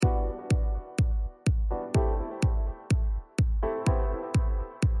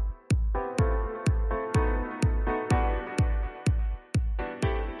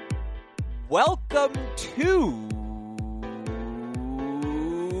welcome to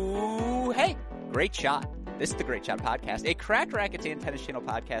Hey, Great Shot. This is the Great Shot Podcast, a Cracked Racquets and Tennis Channel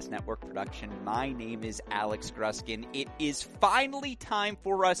Podcast Network production. My name is Alex Gruskin. It is finally time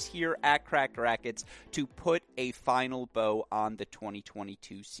for us here at Cracked Racquets to put a final bow on the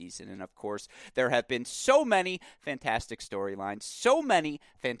 2022 season. And of course, there have been so many fantastic storylines, so many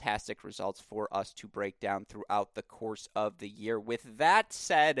fantastic results for us to break down throughout the course of the year. With that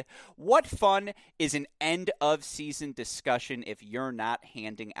said, what fun is an end-of-season discussion if you're not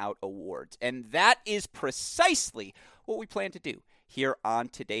handing out awards? And that is precisely what we plan to do here on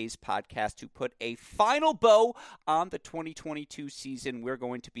today's podcast. To put a final bow on the 2022 season, we're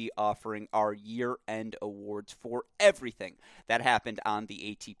going to be offering our year-end awards for everything that happened on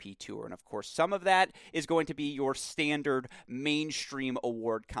the ATP Tour. And of course, some of that is going to be your standard mainstream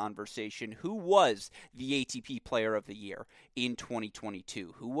award conversation. Who was the ATP Player of the Year in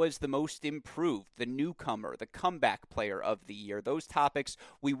 2022? Who was the most improved, the newcomer, the comeback player of the year? Those topics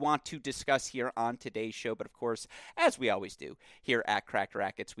we want to discuss here on today's show. But of course, as we always do here at Cracked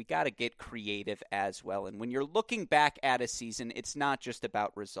Racquets, we got to get creative as well. And when you're looking back at a season, it's not just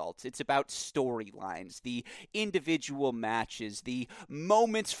about results. It's about storylines, the individual matches, the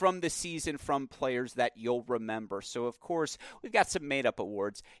moments from the season from players that you'll remember. So, of course, we've got some made-up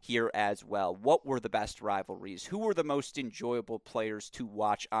awards here as well. What were the best rivalries? Who were the most enjoyable players to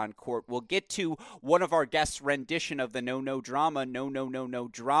watch on court? We'll get to one of our guests' rendition of the No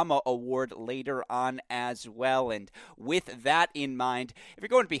Drama award later on as well. And with that in mind, if you're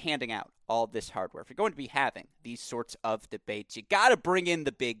going to be handing out all this hardware, if you're going to be having these sorts of debates, you got to bring in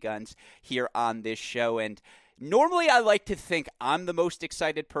the big guns here on this show. And normally I like to think I'm the most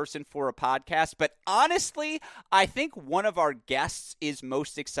excited person for a podcast, but honestly, I think one of our guests is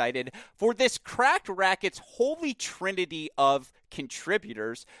most excited for this Cracked Racquets holy trinity of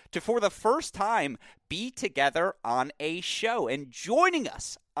contributors to, for the first time, be together on a show. And joining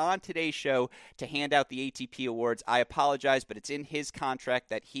us on today's show to hand out the ATP awards, I apologize, but it's in his contract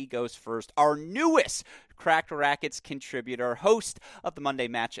that he goes first. Our newest Cracked Racquets contributor, host of the Monday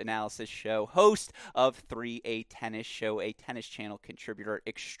Match Analysis Show, host of 3A Tennis Show, a Tennis Channel contributor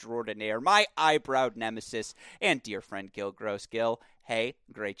extraordinaire, my eyebrow nemesis, and dear friend Gil Gross. Gil, hey,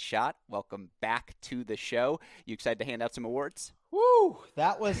 great shot. Welcome back to the show. You excited to hand out some awards? Woo!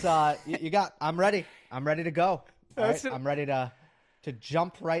 That was I'm ready. I'm ready to go. Right? I'm ready to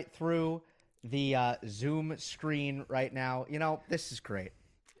jump right through the Zoom screen right now. You know, this is great.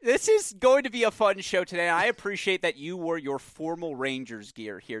 This is going to be a fun show today. I appreciate that you wore your formal Rangers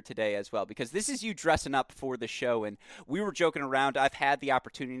gear here today as well, because this is you dressing up for the show. And we were joking around. I've had the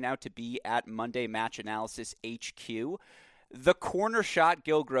opportunity now to be at Monday Match Analysis HQ. The corner shot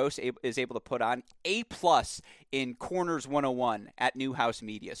Gil Gross is able to put on A+ in Corners 101 at Newhouse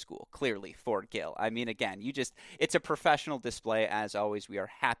Media School, clearly, for Gil. I mean, again, it's a professional display. As always, we are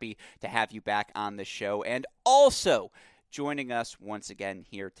happy to have you back on the show. And also joining us once again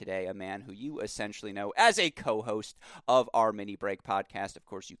here today, a man who you essentially know as a co-host of our Mini Break podcast. Of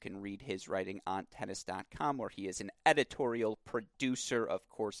course, you can read his writing on tennis.com, where he is an editorial producer. Of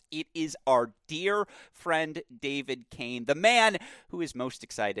course, it is our dear friend David Kane, the man who is most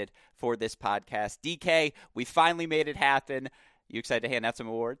excited for this podcast. DK, we finally made it happen. You excited to hand out some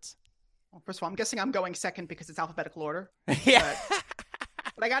awards? Well, first of all, I'm guessing I'm going second because it's alphabetical order. Yeah.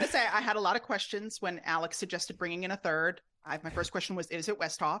 But I got to say, I had a lot of questions when Alex suggested bringing in a third. My first question was, is it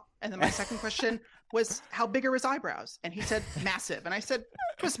Westhoff? And then my second question was, how big are his eyebrows? And he said, massive. And I said,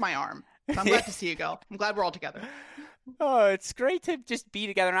 twist my arm. So I'm glad to see you go. I'm glad we're all together. Oh, it's great to just be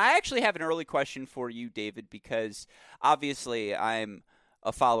together. And I actually have an early question for you, David, because obviously I'm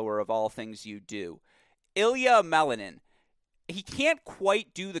a follower of all things you do. Ilya Melanin, he can't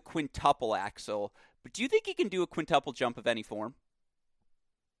quite do the quintuple axel, but do you think he can do a quintuple jump of any form?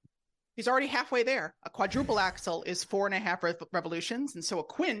 He's already halfway there. A quadruple axel is 4.5 revolutions. And so a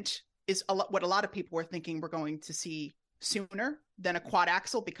quint is what a lot of people were thinking we're going to see sooner than a quad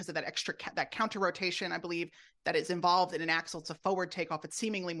axle because of that extra that counter rotation, I believe, that is involved in an axle. It's a forward takeoff. It's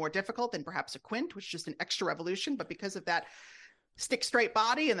seemingly more difficult than perhaps a quint, which is just an extra revolution. But because of that stick straight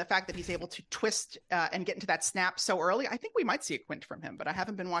body and the fact that he's able to twist and get into that snap so early, I think we might see a quint from him. But I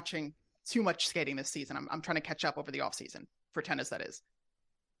haven't been watching too much skating this season. I'm trying to catch up over the off season for tennis, that is.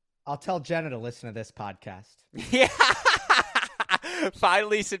 I'll tell Jenna to listen to this podcast. Yeah.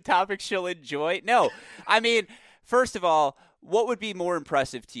 Finally, some topics she'll enjoy. No, I mean, first of all, what would be more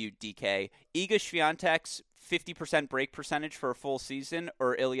impressive to you, DK? Iga Swiatek's 50% break percentage for a full season,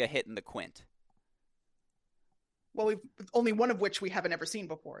 or Ilya hitting the quint? Well, we've only one of which we haven't ever seen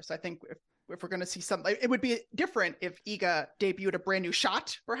before. So I think if we're going to see something. It would be different if Iga debuted a brand new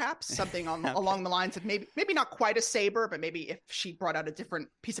shot, perhaps something on okay. along the lines of maybe not quite a saber, but maybe if she brought out a different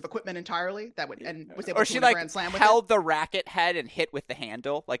piece of equipment entirely, that would and was able or to she win a Grand Slam with held it. the racket head and hit with the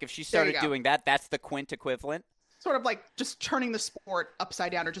handle. Like if she started doing that, that's the Quint equivalent. Sort of like just turning the sport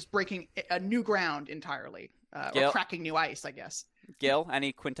upside down or just breaking a new ground entirely, or cracking new ice, I guess. Gil,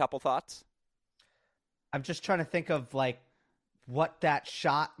 any quintuple thoughts? I'm just trying to think of like what that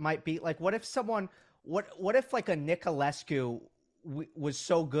shot might be. Like, what if someone, what if like a Niculescu was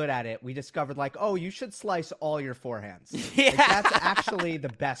so good at it, we discovered like, oh, you should slice all your forehands. Yeah. Like, that's actually the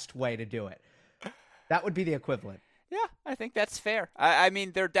best way to do it. That would be the equivalent. Yeah, I think that's fair. I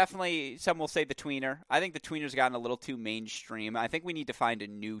mean, there definitely, some will say the tweener. I think the tweener's gotten a little too mainstream. I think we need to find a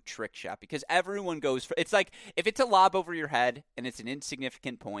new trick shot because everyone goes for, it's like, if it's a lob over your head and it's an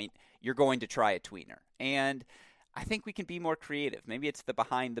insignificant point, you're going to try a tweener. And I think we can be more creative. Maybe it's the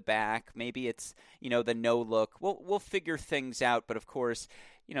behind the back. Maybe it's, the no look. We'll figure things out. But of course,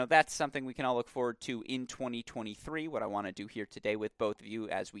 that's something we can all look forward to in 2023. What I want to do here today with both of you,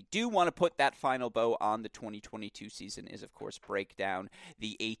 as we do want to put that final bow on the 2022 season, is of course break down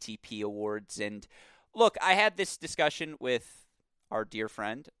the ATP awards. And look, I had this discussion with our dear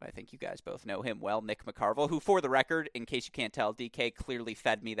friend, I think you guys both know him well, Nick McCarville, who, for the record, in case you can't tell, DK clearly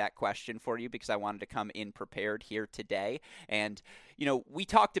fed me that question for you because I wanted to come in prepared here today. And, we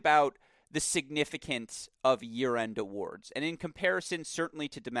talked about the significance of year-end awards. And in comparison, certainly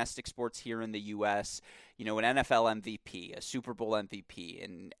to domestic sports here in the U.S., an NFL MVP, a Super Bowl MVP,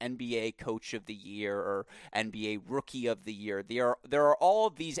 an NBA Coach of the Year, or NBA Rookie of the Year, there are all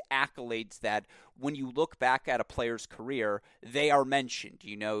of these accolades that when you look back at a player's career, they are mentioned.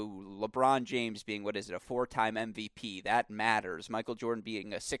 LeBron James being, a 4-time MVP, that matters. Michael Jordan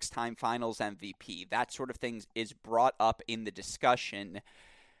being a 6-time Finals MVP, that sort of thing is brought up in the discussion.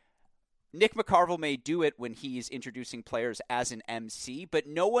 Nick McCarville may do it when he's introducing players as an MC, but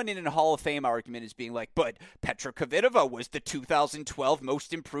no one in a Hall of Fame argument is being like, but Petra Kvitova was the 2012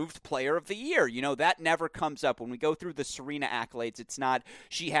 Most Improved Player of the Year. That never comes up. When we go through the Serena accolades, it's not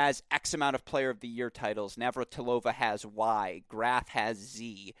she has X amount of Player of the Year titles, Navratilova has Y, Graf has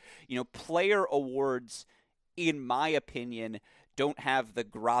Z. Player awards, in my opinion, don't have the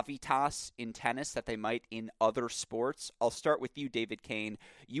gravitas in tennis that they might in other sports. I'll start with you, David Kane.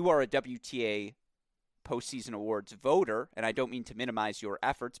 You are a WTA postseason awards voter, and I don't mean to minimize your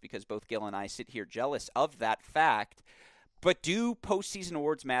efforts because both Gil and I sit here jealous of that fact. But do postseason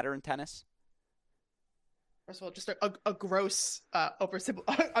awards matter in tennis? First of all, just a gross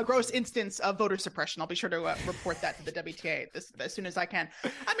a gross instance of voter suppression. I'll be sure to report that to the WTA as soon as I can.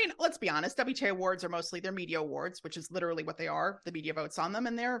 I mean, let's be honest. WTA awards are mostly they're media awards, which is literally what they are. The media votes on them,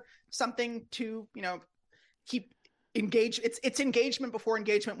 and they're something to keep engaged. It's engagement before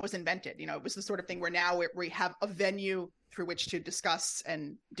engagement was invented. It was the sort of thing where now we have a venue through which to discuss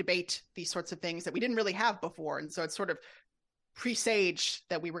and debate these sorts of things that we didn't really have before, and so it's sort of presaged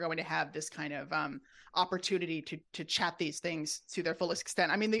that we were going to have this kind of opportunity to chat these things to their fullest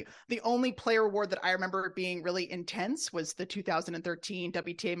extent. I mean, the only player award that I remember being really intense was the 2013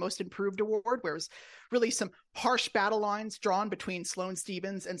 WTA Most Improved Award, where it was really some harsh battle lines drawn between Sloane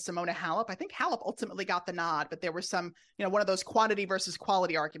Stephens and Simona Halep. I think Halep ultimately got the nod, but there were some, one of those quantity versus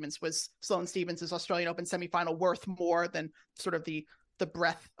quality arguments. Was Sloane Stephens' Australian Open semifinal worth more than sort of the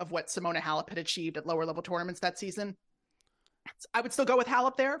breadth of what Simona Halep had achieved at lower level tournaments that season? I would still go with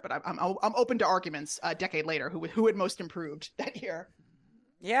Halep there, but I'm open to arguments a decade later who had most improved that year.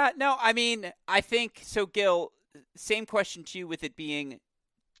 Yeah, no, I mean, I think so. Gil, same question to you with it being,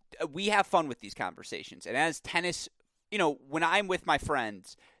 we have fun with these conversations, and as tennis, when I'm with my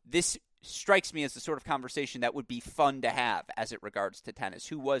friends, this strikes me as the sort of conversation that would be fun to have as it regards to tennis.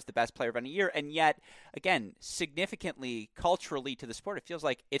 Who was the best player of any year? And yet, again, significantly culturally to the sport, it feels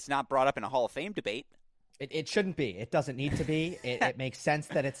like it's not brought up in a Hall of Fame debate. It shouldn't be. It doesn't need to be. It makes sense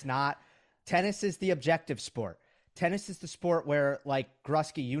that it's not. Tennis is the objective sport. Tennis is the sport where, like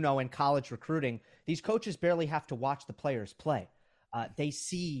Grusky, in college recruiting, these coaches barely have to watch the players play. They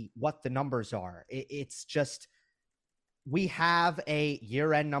see what the numbers are. It's just, we have a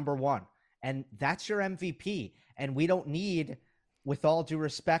year-end number one, and that's your MVP. And we don't need, with all due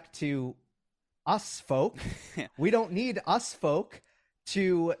respect to us folk, we don't need us folk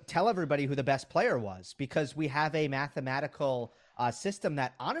to tell everybody who the best player was, because we have a mathematical system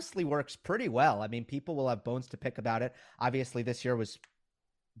that honestly works pretty well. I mean, people will have bones to pick about it. Obviously, this year was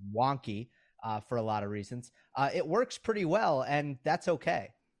wonky for a lot of reasons. It works pretty well, and that's okay.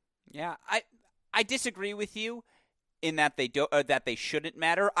 Yeah, I disagree with you in that they don't, that they shouldn't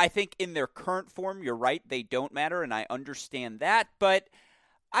matter. I think in their current form, you're right, they don't matter, and I understand that, but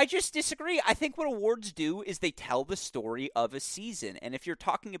I just disagree. I think what awards do is they tell the story of a season. And if you're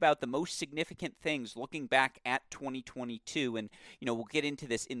talking about the most significant things looking back at 2022, and, we'll get into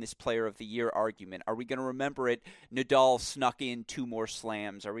this in this player of the year argument. Are we going to remember it? Nadal snuck in 2 more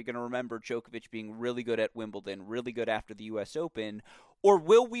slams. Are we going to remember Djokovic being really good at Wimbledon, really good after the U.S. Open? Or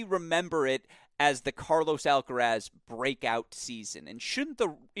will we remember it as the Carlos Alcaraz breakout season? And shouldn't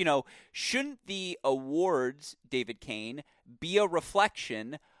the awards, David Kane, be a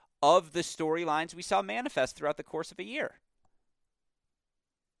reflection of the storylines we saw manifest throughout the course of a year?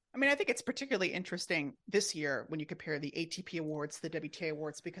 I mean, I think it's particularly interesting this year when you compare the ATP awards to the WTA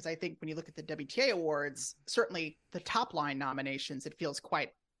awards, because I think when you look at the WTA awards, certainly the top line nominations, it feels quite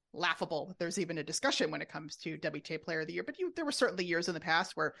laughable that there's even a discussion when it comes to WTA Player of the Year. But there were certainly years in the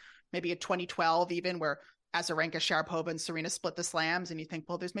past where maybe in 2012 even where Azarenka, Sharapova, and Serena split the slams, and you think,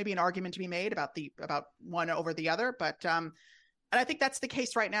 well, there's maybe an argument to be made about one over the other. But and I think that's the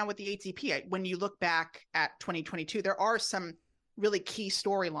case right now with the ATP. When you look back at 2022, there are some really key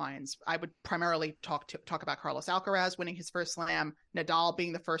storylines. I would primarily talk about Carlos Alcaraz winning his first slam, Nadal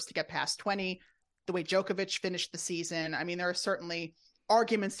being the first to get past 20, the way Djokovic finished the season. I mean, there are certainly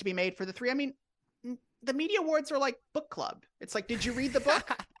arguments to be made for the three. I mean, the media awards are like book club. It's like, did you read the book?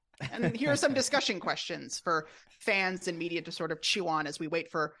 And here are some discussion questions for fans and media to sort of chew on as we wait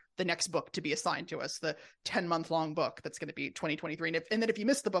for the next book to be assigned to us, the 10-month-long book that's going to be 2023. And then if you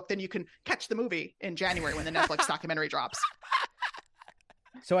miss the book, then you can catch the movie in January when the Netflix documentary drops.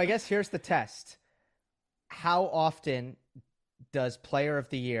 So I guess here's the test. How often does Player of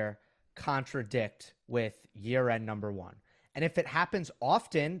the Year contradict with year-end number one? And if it happens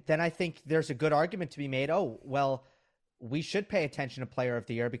often, then I think there's a good argument to be made. Oh, well, we should pay attention to Player of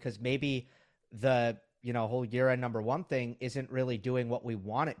the Year because maybe the whole year-end number one thing isn't really doing what we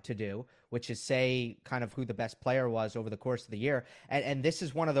want it to do, which is say kind of who the best player was over the course of the year. And this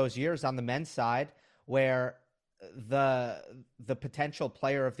is one of those years on the men's side where the potential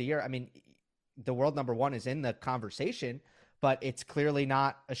Player of the Year, I mean, the world number one is in the conversation, but it's clearly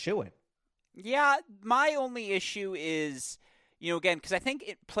not a shoo-in. Yeah, my only issue is, again, because I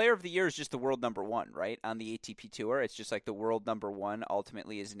think Player of the Year is just the world number one, right? On the ATP Tour, it's just like the world number one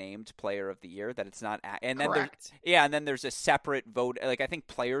ultimately is named Player of the Year. That it's not, and then Correct. and then there's a separate vote. Like I think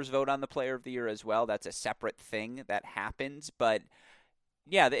players vote on the Player of the Year as well. That's a separate thing that happens. But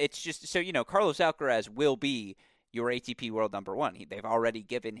yeah, it's just so Carlos Alcaraz will be your ATP world number one. They've already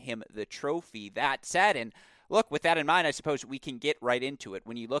given him the trophy. That said, and look, with that in mind, I suppose we can get right into it.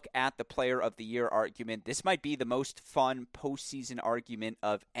 When you look at the Player of the Year argument, this might be the most fun postseason argument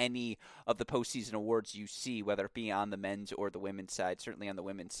of any of the postseason awards you see, whether it be on the men's or the women's side. Certainly on the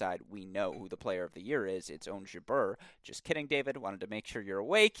women's side, we know who the Player of the Year is. It's Ons Jabeur. Just kidding, David. Wanted to make sure you're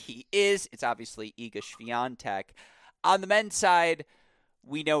awake. He is. It's obviously Iga Swiatek. On the men's side,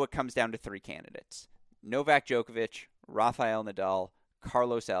 we know it comes down to 3 candidates. Novak Djokovic, Rafael Nadal,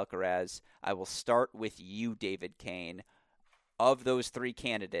 Carlos Alcaraz. I will start with you, David Kane. Of those 3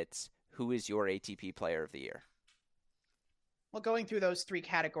 candidates, who is your ATP Player of the Year? Well, going through those 3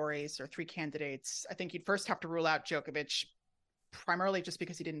 categories or 3 candidates, I think you'd first have to rule out Djokovic, primarily just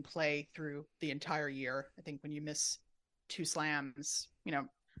because he didn't play through the entire year. I think when you miss 2 slams,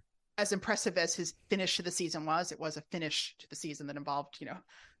 as impressive as his finish to the season was, it was a finish to the season that involved,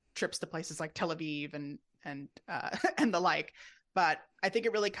 trips to places like Tel Aviv and the like. But I think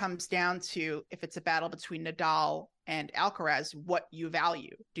it really comes down to, if it's a battle between Nadal and Alcaraz, what you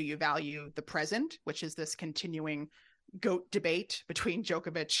value. Do you value the present, which is this continuing GOAT debate between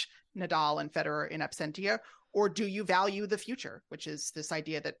Djokovic, Nadal, and Federer in absentia? Or do you value the future, which is this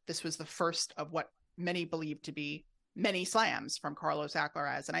idea that this was the first of what many believe to be many slams from Carlos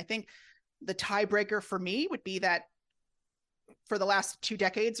Alcaraz? And I think the tiebreaker for me would be that for the last 2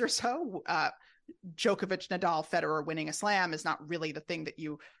 decades or so, Djokovic, Nadal, Federer winning a slam is not really the thing that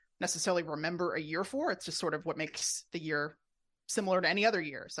you necessarily remember a year for. It's just sort of what makes the year similar to any other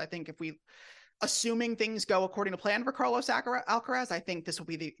year. So I think assuming things go according to plan for Carlos Alcaraz, I think this will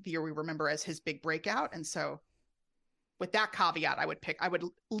be the year we remember as his big breakout. And so with that caveat, I would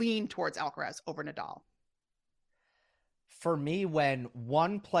lean towards Alcaraz over Nadal. For me, when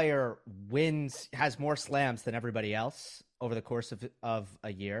one player has more slams than everybody else over the course of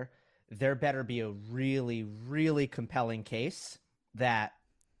a year, there better be a really, really compelling case that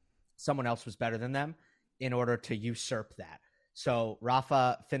someone else was better than them in order to usurp that. So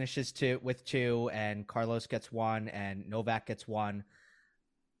Rafa finishes with 2, and Carlos gets 1, and Novak gets 1.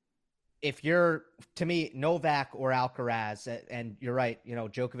 To me, Novak or Alcaraz, and you're right,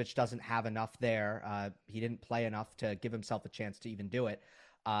 Djokovic doesn't have enough there. He didn't play enough to give himself a chance to even do it.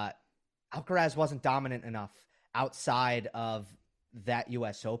 Alcaraz wasn't dominant enough outside of that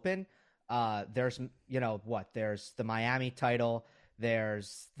U.S. Open. There's, there's the Miami title,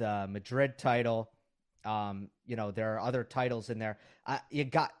 there's the Madrid title. There are other titles in there.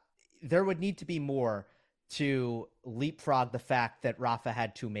 There would need to be more to leapfrog the fact that Rafa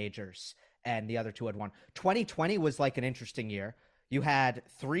had 2 majors and the other 2 had 1. 2020 was like an interesting year. You had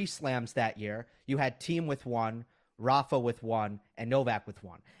 3 slams that year. You had Thiem with 1, Rafa with 1, and Novak with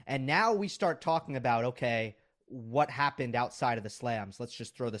 1. And now we start talking about, okay, what happened outside of the slams? Let's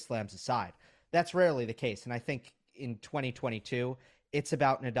just throw the slams aside. That's rarely the case. And I think in 2022, it's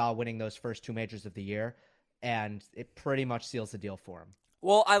about Nadal winning those first 2 majors of the year, and it pretty much seals the deal for him.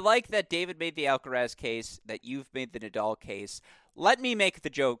 Well, I like that David made the Alcaraz case, that you've made the Nadal case. Let me make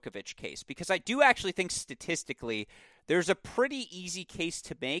the Djokovic case, because I do actually think statistically there's a pretty easy case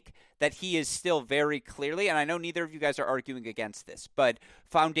to make that he is still very clearly, and I know neither of you guys are arguing against this, but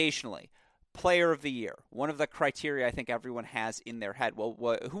foundationally, player of the year, one of the criteria I think everyone has in their head.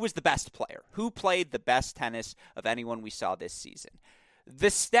 Well, who was the best player? Who played the best tennis of anyone we saw this season? The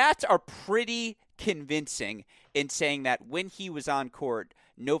stats are pretty convincing in saying that when he was on court,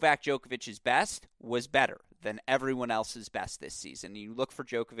 Novak Djokovic's best was better than everyone else's best this season. You look for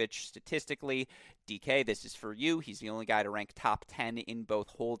Djokovic statistically, DK, this is for you. He's the only guy to rank top 10 in both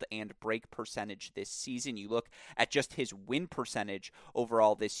hold and break percentage this season. You look at just his win percentage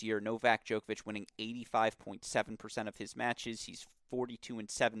overall this year. Novak Djokovic winning 85.7% of his matches. He's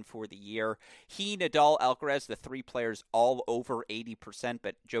 42-7 for the year. He, Nadal, Alcaraz, the 3 players all over 80%,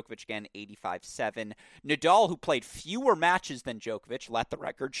 but Djokovic again 85-7. Nadal, who played fewer matches than Djokovic, let the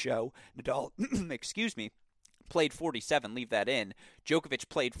record show. Nadal, excuse me, played 47, leave that in. Djokovic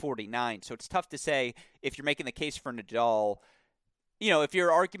played 49, so it's tough to say if you're making the case for Nadal. If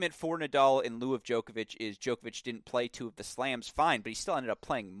your argument for Nadal in lieu of Djokovic is Djokovic didn't play 2 of the slams, fine, but he still ended up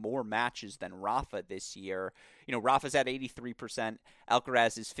playing more matches than Rafa this year. Rafa's at 83%,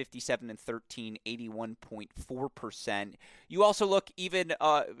 Alcaraz is 57-13, 81.4%. You also look even,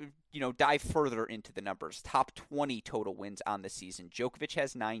 dive further into the numbers. Top 20 total wins on the season. Djokovic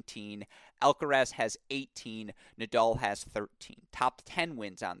has 19, Alcaraz has 18, Nadal has 13. Top 10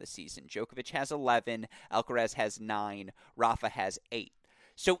 wins on the season. Djokovic has 11, Alcaraz has 9, Rafa has 8.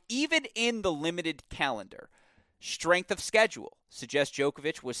 So even in the limited calendar, strength of schedule suggests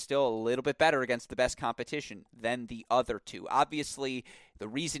Djokovic was still a little bit better against the best competition than the other 2. Obviously, the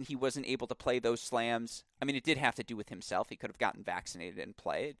reason he wasn't able to play those slams, it did have to do with himself. He could have gotten vaccinated and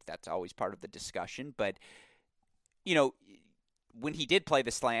played. That's always part of the discussion. But, when he did play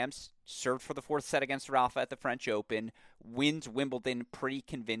the slams, served for the 4th set against Rafa at the French Open, wins Wimbledon pretty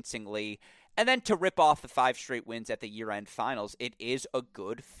convincingly, and then to rip off the 5 straight wins at the year-end finals, it is a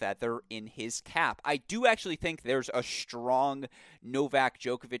good feather in his cap. I do actually think there's a strong Novak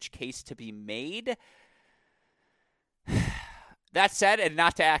Djokovic case to be made. That said, and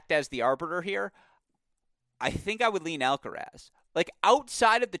not to act as the arbiter here, I think I would lean Alcaraz.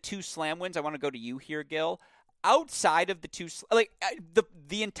 Outside of the 2 slam wins, I want to go to you here, Gil. Outside of the 2,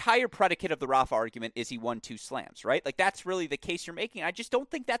 the entire predicate of the Rafa argument is he won 2 slams, right? That's really the case you're making. I just don't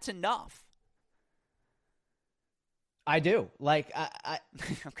think that's enough. I do.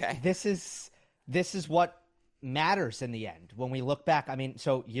 Okay. This is what matters in the end. When we look back,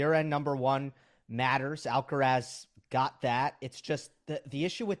 so year-end number 1 matters. Alcaraz got that. It's just the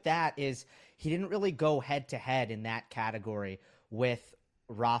issue with that is he didn't really go head-to-head in that category with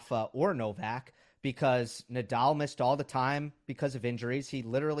Rafa or Novak, because Nadal missed all the time because of injuries. He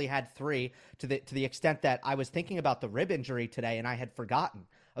literally had 3 to the extent that I was thinking about the rib injury today and I had forgotten.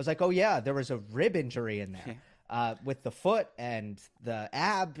 I was like, oh yeah, there was a rib injury in there with the foot and the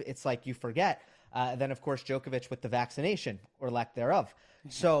ab. It's like you forget. Then of course Djokovic with the vaccination or lack thereof.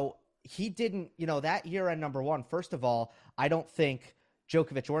 So he didn't, that year-end number 1, first of all, I don't think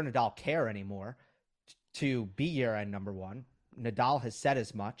Djokovic or Nadal care anymore to be year-end number 1. Nadal has said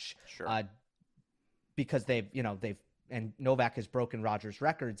as much. Sure. Because and Novak has broken Rogers'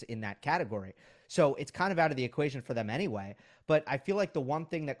 records in that category. So it's kind of out of the equation for them anyway. But I feel like the one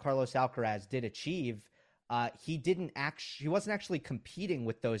thing that Carlos Alcaraz did achieve, he wasn't actually competing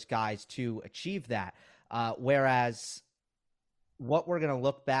with those guys to achieve that. Whereas what we're going to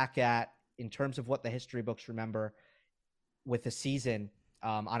look back at in terms of what the history books remember with the season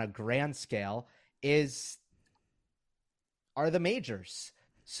on a grand scale are the majors.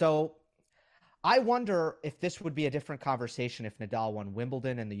 So I wonder if this would be a different conversation if Nadal won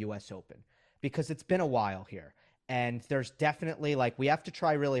Wimbledon and the U.S. Open, because it's been a while here. And there's definitely, we have to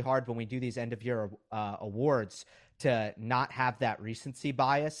try really hard when we do these end-of-year awards to not have that recency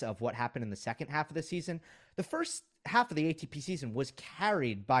bias of what happened in the second half of the season. The first half of the ATP season was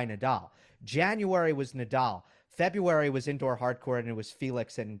carried by Nadal. January was Nadal. February was indoor hardcourt, and it was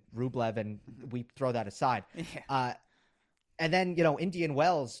Felix and Rublev, and we throw that aside. Yeah. And then, Indian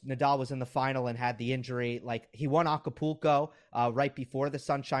Wells, Nadal was in the final and had the injury. Like, he won Acapulco right before the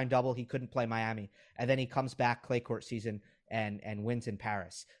Sunshine Double. He couldn't play Miami. And then he comes back clay court season and wins in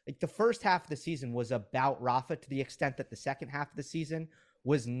Paris. Like, the first half of the season was about Rafa to the extent that the second half of the season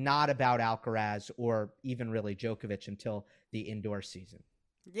was not about Alcaraz or even really Djokovic until the indoor season.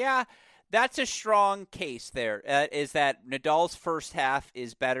 Yeah, that's a strong case there, is that Nadal's first half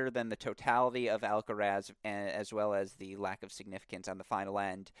is better than the totality of Alcaraz, as well as the lack of significance on the final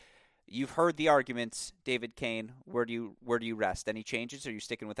end. You've heard the arguments, David Kane. Where do you rest? Any changes, or are you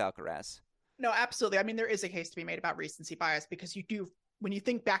sticking with Alcaraz? No, absolutely. I mean, there is a case to be made about recency bias, because you do, when you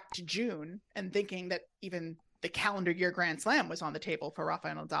think back to June and thinking that even the calendar year Grand Slam was on the table for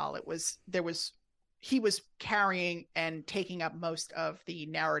Rafael Nadal, he was carrying and taking up most of the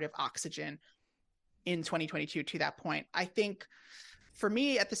narrative oxygen in 2022 to that point. I think for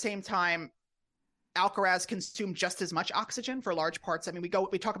me, at the same time, Alcaraz consumed just as much oxygen for large parts. I mean, we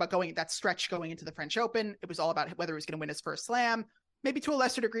talk about that stretch going into the French Open. It was all about whether he was going to win his first slam, maybe to a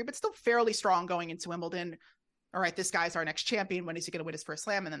lesser degree, but still fairly strong going into Wimbledon. All right, this guy's our next champion. When is he going to win his first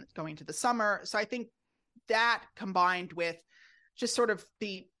slam? And then going into the summer. So I think that, combined with just sort of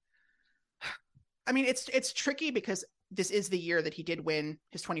it's tricky, because this is the year that he did win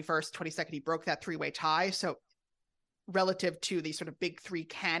his 21st, 22nd. He broke that 3-way tie. So relative to the sort of big three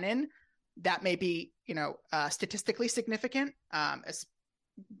canon, that may be, statistically significant,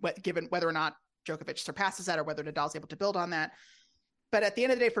 given whether or not Djokovic surpasses that or whether Nadal's able to build on that. But at the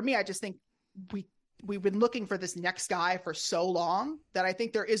end of the day, for me, I just think we've been looking for this next guy for so long that I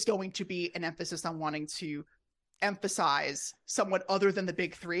think there is going to be an emphasis on wanting to emphasize someone other than the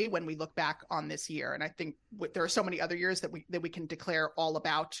big three when we look back on this year. And I think there are so many other years that we can declare all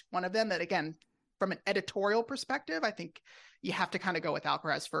about one of them, that, again, from an editorial perspective, I think you have to kind of go with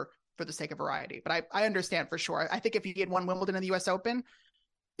Alcaraz for the sake of variety. But I understand for sure. I think if he had won Wimbledon and the US Open,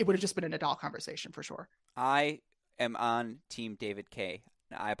 it would have just been a Nadal conversation for sure. I am on Team David K.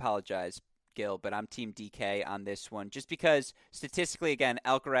 I apologize, Gil, but I'm Team DK on this one, just because statistically, again,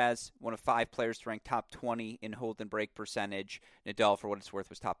 Alcaraz, one of 5 players to rank top 20 in hold and break percentage. Nadal, for what it's worth,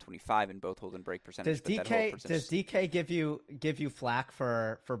 was top 25 in both hold and break percentage. Does DK give you flack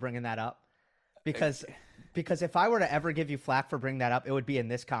for bringing that up? Because if I were to ever give you flack for bringing that up, it would be in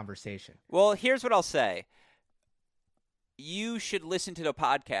this conversation. Well, here's what I'll say. You should listen to the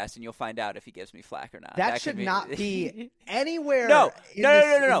podcast, and you'll find out if he gives me flack or not. That should not be anywhere. No. In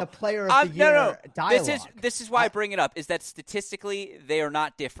the Player of the Year dialogue. This is why I bring it up. Is that statistically they are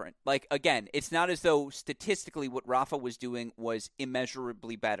not different. Like, again, it's not as though statistically what Rafa was doing was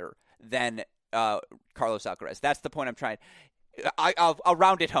immeasurably better than Carlos Alcaraz. That's the point I'm trying. I'll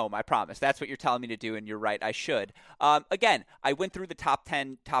round it home, I promise. That's what you're telling me to do, and you're right, I should. Again, I went through the top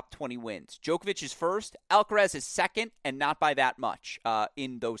 10, top 20 wins. Djokovic is first, Alcaraz is second, and not by that much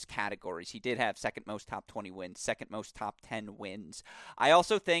in those categories. He did have second most top 20 wins, second most top 10 wins. I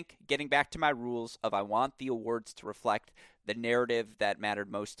also think, getting back to my rules of I want the awards to reflect the narrative that mattered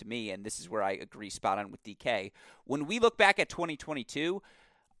most to me, and this is where I agree spot on with DK. When we look back at 2022,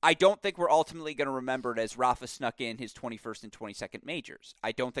 I don't think we're ultimately going to remember it as Rafa snuck in his 21st and 22nd majors.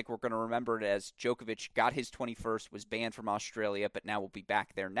 I don't think we're going to remember it as Djokovic got his 21st, was banned from Australia, but now will be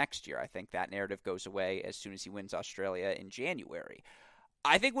back there next year. I think that narrative goes away as soon as he wins Australia in January.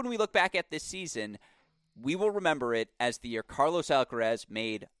 I think when we look back at this season, we will remember it as the year Carlos Alcaraz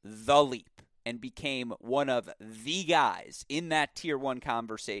made the leap and became one of the guys in that Tier 1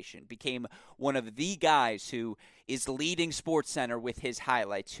 conversation, became one of the guys who is leading SportsCenter with his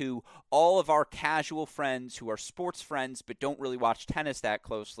highlights, who all of our casual friends who are sports friends but don't really watch tennis that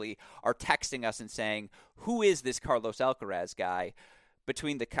closely are texting us and saying, who is this Carlos Alcaraz guy?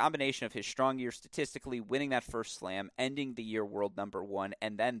 Between the combination of his strong year statistically, winning that first slam, ending the year world number 1,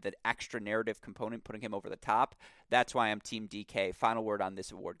 and then the extra narrative component putting him over the top, that's why I'm Team DK. Final word on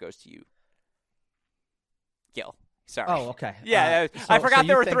this award goes to you, Gil. Sorry. Oh, okay. Yeah, I forgot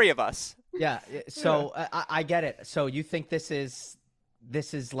there were 3 of us. Yeah, so I get it. So you think this is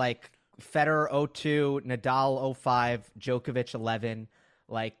like Federer 02, Nadal 05, Djokovic 11.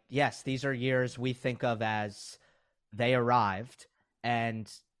 Like, yes, these are years we think of as they arrived,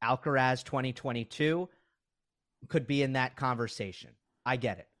 and Alcaraz 2022 could be in that conversation. I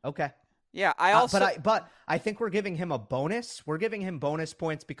get it. Okay. Yeah, I also but I think we're giving him a bonus. We're giving him bonus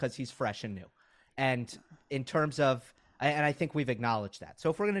points because he's fresh and new. And in terms of, and I think we've acknowledged that. So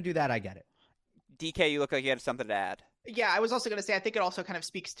if we're going to do that, I get it. DK, you look like you had something to add. Yeah, I was also going to say, I think it also kind of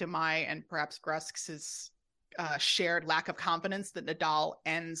speaks to my and perhaps Grusk's shared lack of confidence that Nadal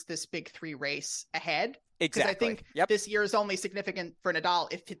ends this big 3 race ahead. Because Exactly. I think Yep. this year is only significant for Nadal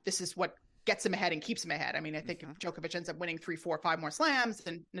if this is what gets him ahead and keeps him ahead. I mean, I think if Djokovic ends up winning 3, 4, 5 more slams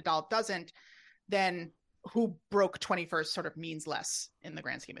and Nadal doesn't, then who broke 21st sort of means less in the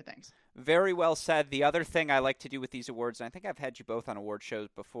grand scheme of things. Very well said. The other thing I like to do with these awards, and I think I've had you both on award shows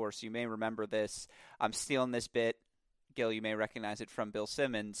before, so you may remember this. I'm stealing this bit. Gil, you may recognize it from Bill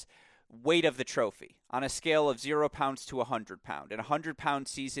Simmons. Weight of the trophy on a scale of 0 pounds to 100 pound. And a 100-pound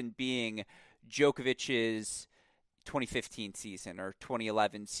season being Djokovic's 2015 season or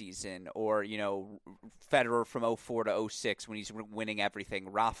 2011 season, or, Federer from 04 to 06 when he's winning everything,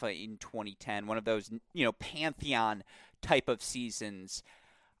 Rafa in 2010, one of those, pantheon type of seasons.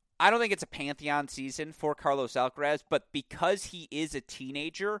 I don't think it's a pantheon season for Carlos Alcaraz, but because he is a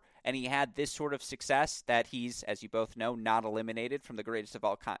teenager and he had this sort of success that he's, as you both know, not eliminated from the greatest of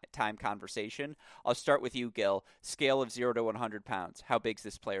all time conversation. I'll start with you, Gil. Scale of 0 to 100 pounds. How big's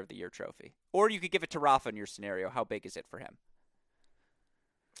this Player of the Year trophy? Or you could give it to Rafa in your scenario. How big is it for him?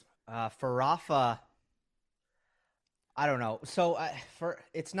 For Rafa, I don't know. So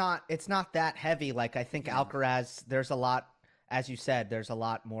it's not that heavy. Like, I think Alcaraz, there's a lot. As you said, there's a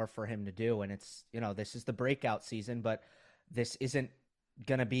lot more for him to do, and it's, this is the breakout season, but this isn't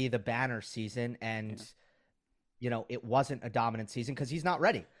going to be the banner season, and, it wasn't a dominant season because he's not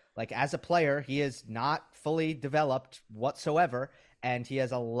ready. Like, as a player, he is not fully developed whatsoever, and he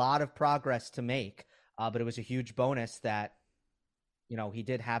has a lot of progress to make, but it was a huge bonus that, he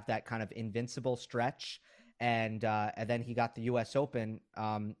did have that kind of invincible stretch, and then he got the U.S. Open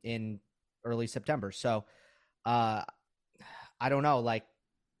in early September. So, I don't know, like,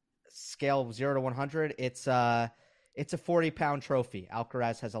 scale 0 to 100, it's a 40-pound trophy.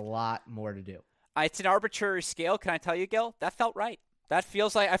 Alcaraz has a lot more to do. It's an arbitrary scale. Can I tell you, Gil? That felt right. That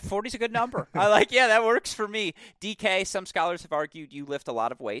feels like 40 is a good number. That works for me. DK, some scholars have argued you lift a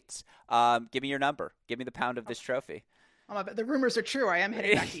lot of weights. Give me your number. Give me the pound of this trophy. The rumors are true. I am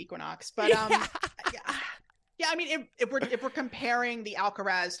heading back to Equinox. But I mean, if we're comparing the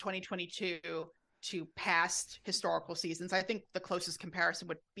Alcaraz 2022 to past historical seasons, I think the closest comparison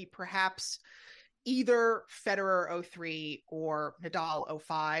would be perhaps either Federer 03 or Nadal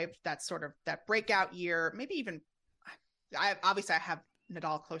 05. That's sort of that breakout year. Maybe even, I have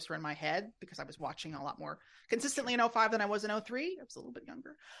Nadal closer in my head because I was watching a lot more consistently in 05 than I was in 03. I was a little bit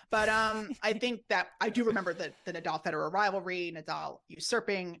younger. But I think that I do remember the Nadal-Federer rivalry, Nadal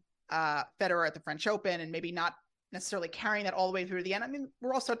usurping Federer at the French Open, and maybe not necessarily carrying that all the way through to the end. I mean,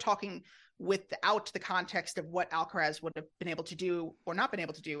 we're also talking without the context of what Alcaraz would have been able to do or not been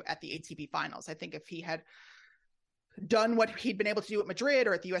able to do at the ATP finals. I think if he had done what he'd been able to do at Madrid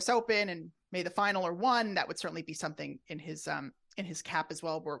or at the US Open and made the final or won, that would certainly be something in his cap as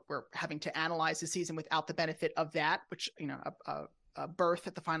well. We're having to analyze the season without the benefit of that, which, a berth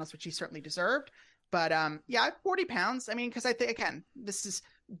at the finals, which he certainly deserved. But 40 pounds. I mean, because I think, again, this is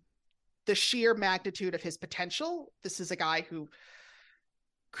the sheer magnitude of his potential. This is a guy who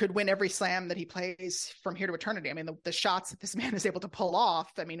could win every slam that he plays from here to eternity. I mean, the shots that this man is able to pull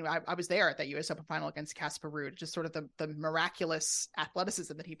off. I mean, I was there at that US Open final against Casper Ruud. Just sort of the miraculous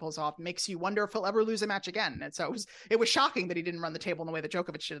athleticism that he pulls off makes you wonder if he'll ever lose a match again. And so it was shocking that he didn't run the table in the way that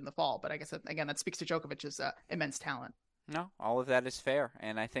Djokovic did in the fall. But I guess, again, that speaks to Djokovic's immense talent. No, all of that is fair.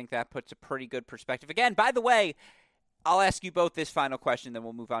 And I think that puts a pretty good perspective. Again, by the way, I'll ask you both this final question, then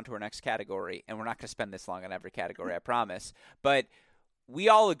we'll move on to our next category. And we're not going to spend this long on every category, I promise. But we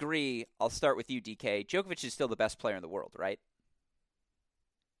all agree, I'll start with you, DK, Djokovic is still the best player in the world, right?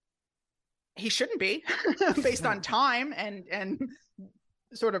 He shouldn't be, based on time and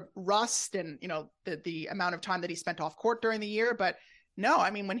sort of rust and, the amount of time that he spent off court during the year. But no,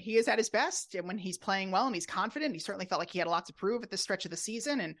 I mean, when he is at his best and when he's playing well and he's confident, he certainly felt like he had a lot to prove at this stretch of the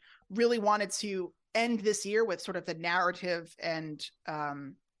season and really wanted to end this year with sort of the narrative and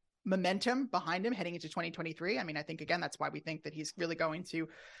momentum behind him heading into 2023. I mean, I think, again, that's why we think that he's really going to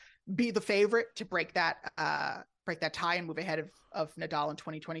be the favorite to break that tie and move ahead of Nadal in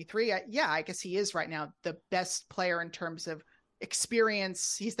 2023. I guess he is right now the best player in terms of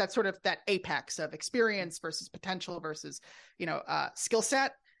experience. He's that sort of that apex of experience versus potential versus, skill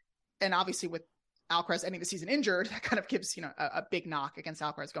set. And obviously with Alcaraz ending the season injured, that kind of gives, a big knock against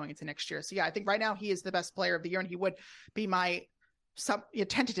Alcaraz going into next year. So I think right now he is the best player of the year, and he would be my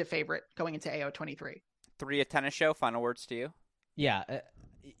tentative favorite going into AO 23. 3 a tennis show. Final words to you. Yeah,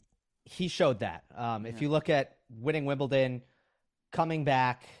 he showed that. If you look at winning Wimbledon, coming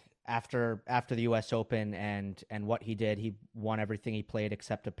back after the U.S. Open and what he did, he won everything he played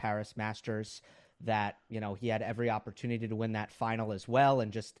except a Paris Masters. That he had every opportunity to win that final as well,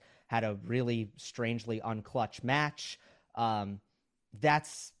 and just had a really strangely unclutch match.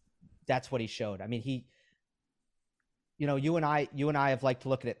 That's what he showed. I mean, you and I have liked to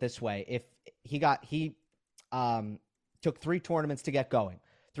look at it this way. If he took 3 tournaments to get going,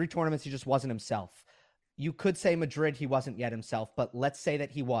 3 tournaments, he just wasn't himself. You could say Madrid, he wasn't yet himself, but let's say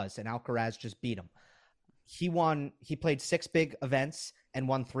that he was, and Alcaraz just beat him. He played 6 big events and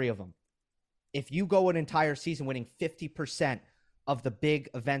won 3 of them. If you go an entire season winning 50% of the big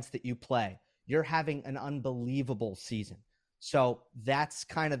events that you play, you're having an unbelievable season. So that's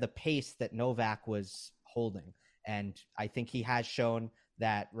kind of the pace that Novak was holding. And I think he has shown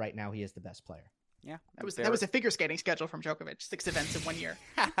that right now he is the best player. Yeah, that was a figure skating schedule from Djokovic, 6 events in 1 year.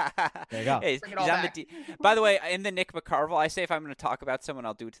 There you go. Hey, by the way, in the Nick McCarville, I say if I'm going to talk about someone,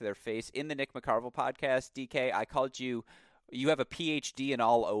 I'll do it to their face. In the Nick McCarville podcast, DK, I called you have a PhD in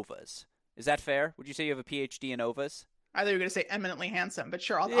all ovas. Is that fair? Would you say you have a PhD in ovas? I thought you were going to say eminently handsome, but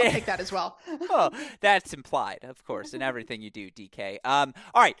sure, I'll take that as well. Well, that's implied, of course, in everything you do, DK. All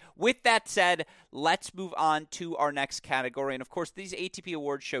right, with that said, let's move on to our next category. And, of course, these ATP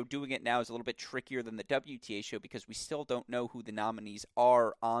Awards show, doing it now is a little bit trickier than the WTA show because we still don't know who the nominees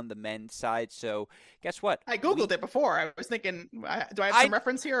are on the men's side. So guess what? I Googled it before. I was thinking, do I have some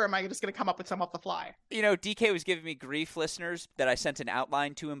reference here, or am I just going to come up with some off the fly? DK was giving me grief, listeners, that I sent an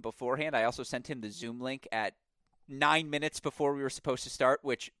outline to him beforehand. I also sent him the Zoom link at 9 minutes before we were supposed to start,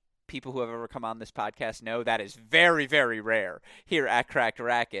 which people who have ever come on this podcast know that is very, very rare here at Cracked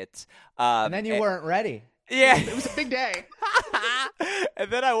Racquets. And then you weren't ready. Yeah. It was a big day.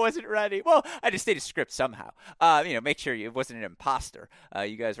 And then I wasn't ready. Well, I just stayed a script somehow. Make sure it wasn't an imposter.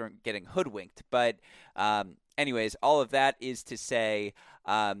 You guys weren't getting hoodwinked. But anyways, all of that is to say,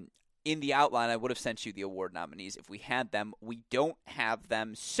 in the outline, I would have sent you the award nominees if we had them. We don't have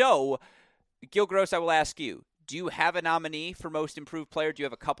them. So, Gil Gross, I will ask you, do you have a nominee for most improved player? Do you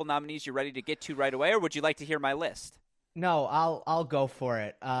have a couple nominees you're ready to get to right away, or would you like to hear my list? No, I'll go for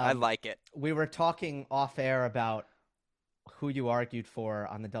it. I like it. We were talking off air about who you argued for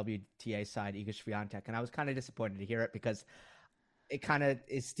on the WTA side, Iga Swiatek, and I was kind of disappointed to hear it because it kind of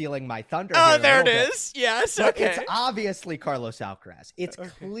is stealing my thunder. Oh, there it is. Yes, but okay. It's obviously Carlos Alcaraz. It's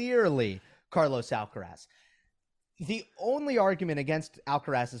clearly Carlos Alcaraz. The only argument against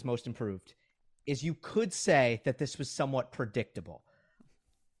Alcaraz's most improved is you could say that this was somewhat predictable.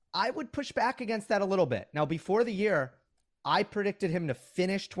 I would push back against that a little bit. Now, before the year, I predicted him to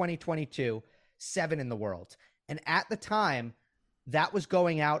finish 2022 7 in the world. And at the time, that was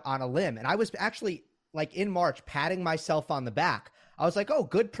going out on a limb. And I was actually, in March, patting myself on the back. I was like, oh,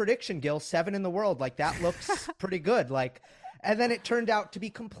 good prediction, Gil, 7 in the world. That looks pretty good. And then it turned out to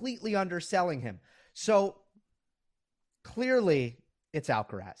be completely underselling him. So clearly, it's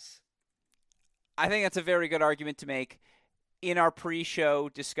Alcaraz. I think that's a very good argument to make. In our pre-show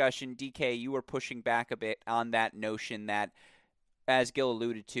discussion, DK, you were pushing back a bit on that notion that, as Gil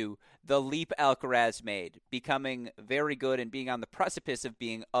alluded to, the leap Alcaraz made, becoming very good and being on the precipice of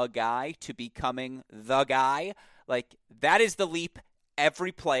being a guy to becoming the guy, that is the leap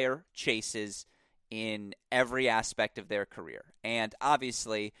every player chases in every aspect of their career. And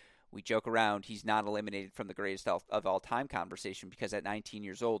obviously, we joke around, he's not eliminated from the greatest of all time conversation because at 19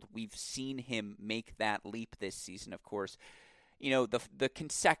 years old, we've seen him make that leap this season. Of course, the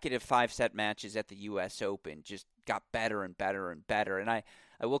consecutive 5-set matches at the U.S. Open just got better and better and better. And I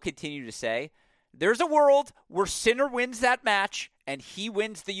will continue to say, there's a world where Sinner wins that match and he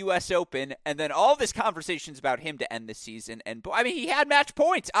wins the U.S. Open, and then all this conversation's about him to end the season. And he had match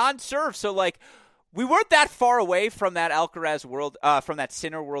points on serve, so we weren't that far away from that Alcaraz world, from that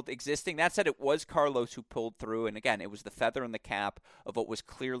Sinner world existing. That said, it was Carlos who pulled through. And again, it was the feather in the cap of what was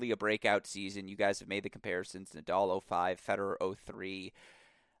clearly a breakout season. You guys have made the comparisons. Nadal 05, Federer 03.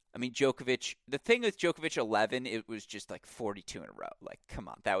 Djokovic, the thing with Djokovic 11, it was just 42 in a row. Come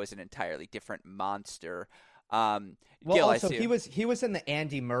on, that was an entirely different monster. Gil, also, he was in the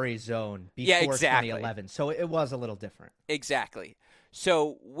Andy Murray zone before 2011, so it was a little different. Exactly.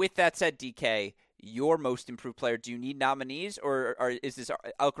 So with that said, DK, your most improved player, do you need nominees, or is this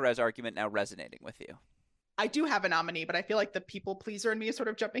Alcaraz argument now resonating with you? I do have a nominee, but I feel like the people pleaser in me is sort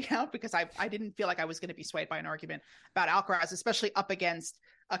of jumping out because I didn't feel like I was going to be swayed by an argument about Alcaraz, especially up against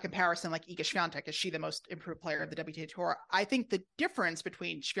a comparison like Iga Swiatek. Is she the most improved player of the WTA Tour? I think the difference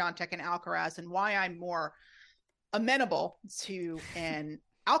between Swiatek and Alcaraz and why I'm more amenable to an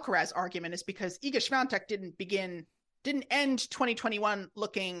Alcaraz argument is because Iga Swiatek didn't end 2021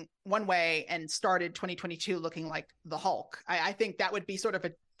 looking one way and started 2022 looking like the Hulk. I think that would be sort of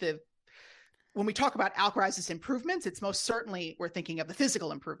when we talk about Alcaraz's improvements, it's most certainly we're thinking of the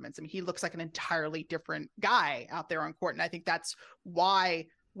physical improvements. He looks like an entirely different guy out there on court. And I think that's why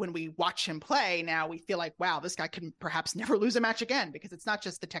when we watch him play now, we feel like, wow, this guy can perhaps never lose a match again, because it's not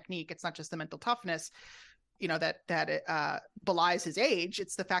just the technique. It's not just the mental toughness. that belies his age.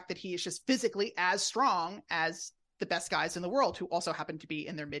 It's the fact that he is just physically as strong as the best guys in the world who also happen to be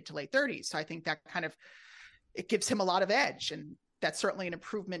in their mid to late 30s. So I think that it gives him a lot of edge, and that's certainly an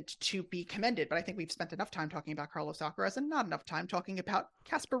improvement to be commended. But I think we've spent enough time talking about Carlos Alcaraz and not enough time talking about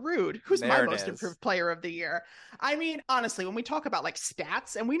Casper Ruud, who's my most improved player of the year. I mean, honestly, when we talk about like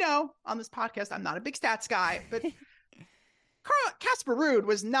stats, and we know on this podcast, I'm not a big stats guy, but Casper Ruud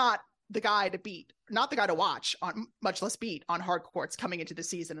was not the guy to beat, not the guy to watch on, much less beat on hard courts coming into the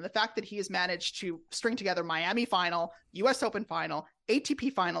season. And the fact that he has managed to string together Miami final, US Open final,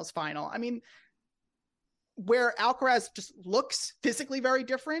 ATP finals final. I mean, where Alcaraz just looks physically very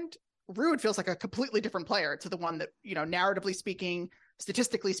different, Ruud feels like a completely different player to the one that, narratively speaking,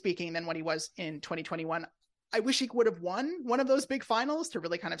 statistically speaking, than what he was in 2021. I wish he would have won one of those big finals to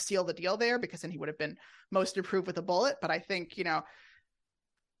really kind of seal the deal there, because then he would have been most improved with a bullet. But I think, and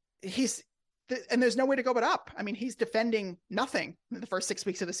there's no way to go but up. I mean, he's defending nothing in the first 6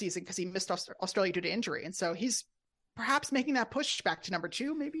 weeks of the season because he missed Australia due to injury. And so he's perhaps making that push back to number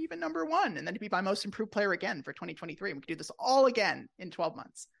 2, maybe even number 1, and then to be my most improved player again for 2023. And we could do this all again in 12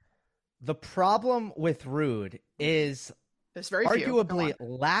 months. The problem with Ruud is there's very arguably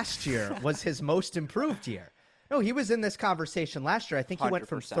last year was his most improved year. No, he was in this conversation last year. I think he 100%. Went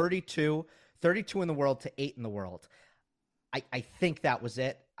from 32 in the world to 8 in the world. I think that was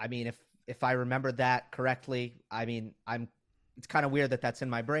it. I mean, if I remember that correctly, I mean, it's kind of weird that that's in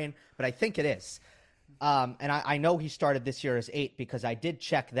my brain, but I think it is. And I know he started this year as 8 because I did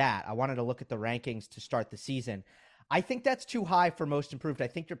check that. I wanted to look at the rankings to start the season. I think that's too high for most improved. I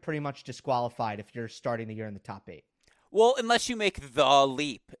think you're pretty much disqualified if you're starting the year in the top 8. Well, unless you make the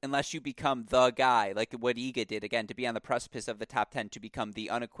leap, unless you become the guy, like what Iga did, again, to be on the precipice of the top 10, to become the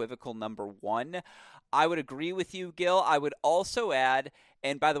unequivocal number 1. I would agree with you, Gil. I would also add,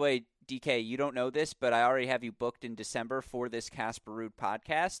 and by the way, DK, you don't know this, but I already have you booked in December for this Casper Ruud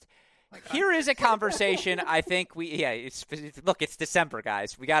podcast. Here is a conversation. I think it's December,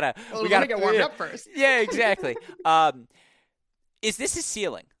 guys. We gotta get warmed up first. Yeah, exactly. Is this his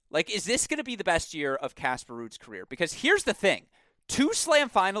ceiling? Like, is this going to be the best year of Casper Ruud's career? Because here's the thing. 2 slam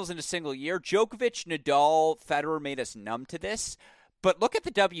finals in a single year. Djokovic, Nadal, Federer made us numb to this. But look at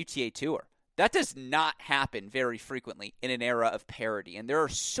the WTA Tour. That does not happen very frequently in an era of parity. And there are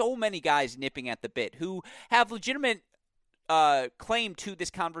so many guys nipping at the bit who have legitimate claim to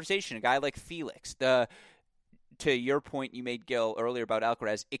this conversation. A guy like Felix, to your point you made, Gil, earlier about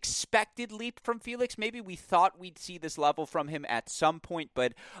Alcaraz, expected leap from Felix. Maybe we thought we'd see this level from him at some point,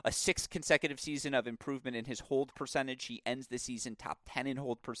 but a 6th consecutive season of improvement in his hold percentage. He ends the season top 10 in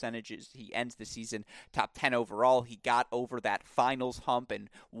hold percentages. He ends the season top 10 overall. He got over that finals hump and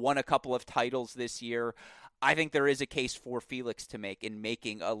won a couple of titles this year. I think there is a case for Felix to make in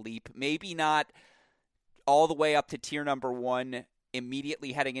making a leap. Maybe not all the way up to tier number 1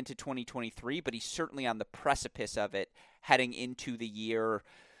 immediately heading into 2023, but he's certainly on the precipice of it heading into the year,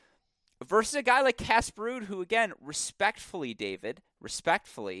 versus a guy like Casper Ruud, who, again, respectfully,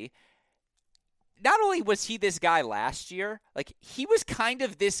 not only was he this guy last year, like, he was kind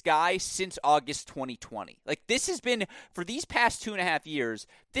of this guy since August 2020. Like, this has been, for these past 2.5 years,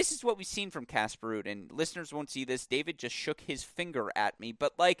 this is what we've seen from Casper Ruud. And listeners won't see this. David just shook his finger at me.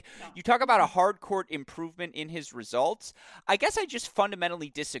 But, like, you talk about a hard court improvement in his results. I guess I just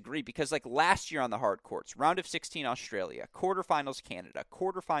fundamentally disagree because, like, last year on the hard courts, round of 16 Australia, quarterfinals Canada,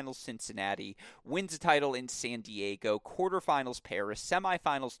 quarterfinals Cincinnati, wins a title in San Diego, quarterfinals Paris,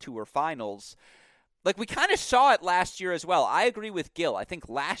 semifinals Tour finals. Like, we kind of saw it last year as well. I agree with Gil. I think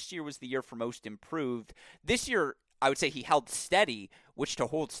last year was the year for most improved. This year, I would say he held steady, which to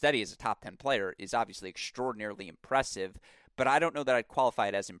hold steady as a top 10 player is obviously extraordinarily impressive. But I don't know that I'd qualify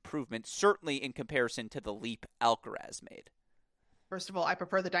it as improvement, certainly in comparison to the leap Alcaraz made. First of all, I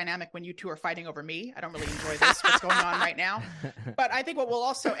prefer the dynamic when you two are fighting over me. I don't really enjoy this, what's going on right now. But I think what we'll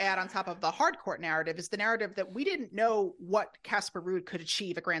also add on top of the hard court narrative is the narrative that we didn't know what Casper Ruud could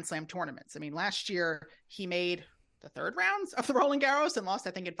achieve at Grand Slam tournaments. I mean, last year he made the 3rd rounds of the Roland Garros and lost,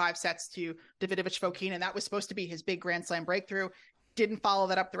 I think, in 5 sets to Davidovich Fokina. And that was supposed to be his big Grand Slam breakthrough. Didn't follow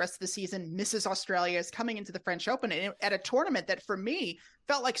that up the rest of the season. Misses Australia, is coming into the French Open at a tournament that for me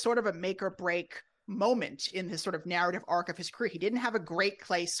felt like sort of a make or break moment in his sort of narrative arc of his career. He didn't have a great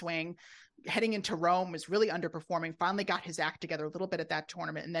clay swing. Heading into Rome, was really underperforming, finally got his act together a little bit at that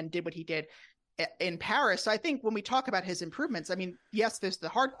tournament, and then did what he did in Paris. So I think when we talk about his improvements, I mean, yes, there's the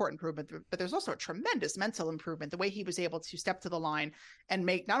hard court improvement, but there's also a tremendous mental improvement. The way he was able to step to the line and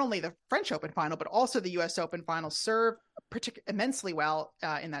make not only the French Open final, but also the US Open final, serve immensely well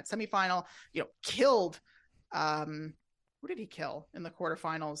in that semifinal, killed who did he kill in the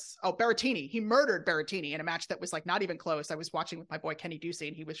quarterfinals? Oh, Berrettini. He murdered Berrettini in a match that was like not even close. I was watching with my boy Kenny Ducey,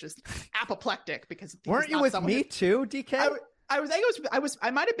 and he was just apoplectic because weren't you with me too, DK? I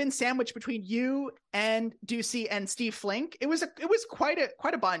might have been sandwiched between you and Ducey and Steve Flink. It was quite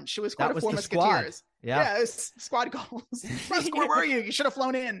a bunch. It was quite a four musketeers. Yeah, it was squad goals. Where were you? You should have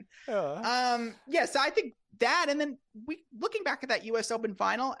flown in. So I think that, and then looking back at that U.S. Open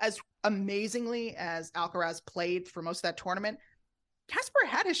final, as amazingly as Alcaraz played for most of that tournament, Casper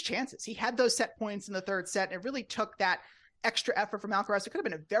had his chances. He had those set points in the third set, and it really took that extra effort from Alcaraz. It could have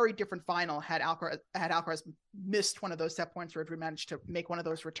been a very different final had Alcaraz missed one of those set points or Ruud managed to make one of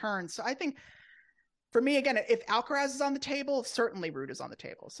those returns. So I think, for me, again, if Alcaraz is on the table, certainly Ruud is on the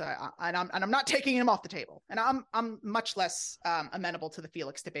table. So I'm not taking him off the table, and I'm much less amenable to the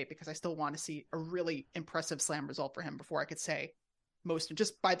Felix debate because I still want to see a really impressive slam result for him before I could say most.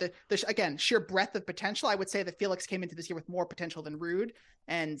 Just by the again sheer breadth of potential, I would say that Felix came into this year with more potential than Ruud,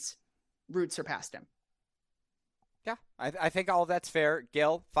 and Ruud surpassed him. Yeah, I think all of that's fair.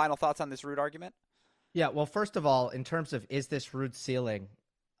 Gil, final thoughts on this Ruud argument? Yeah, well, first of all, in terms of is this Ruud ceiling,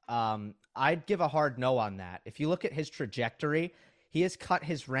 I'd give a hard no on that. If you look at his trajectory, he has cut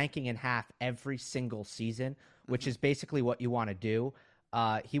his ranking in half every single season, which is basically what you want to do.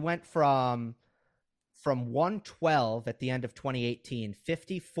 He went from 112 at the end of 2018,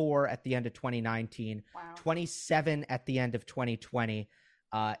 54 at the end of 2019, wow. 27 at the end of 2020,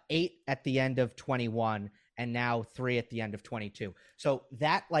 8 at the end of 21, and now 3 at the end of 22. So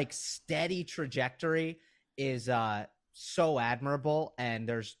that like steady trajectory is so admirable, and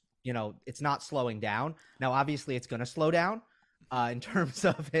there's, it's not slowing down. Now, obviously it's going to slow down in terms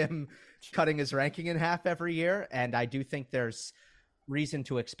of him cutting his ranking in half every year. And I do think there's reason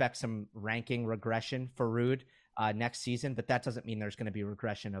to expect some ranking regression for Ruud next season, but that doesn't mean there's going to be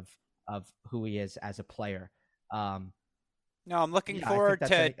regression of who he is as a player. No, I'm looking forward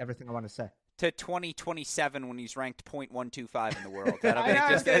to everything I want to say. To 2027 when he's ranked 0.125 in the world. That'll be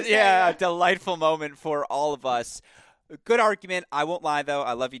just a delightful moment for all of us. Good argument. I won't lie, though.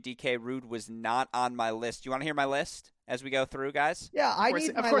 I love you, DK. Ruud was not on my list. You want to hear my list as we go through, guys? Yeah, I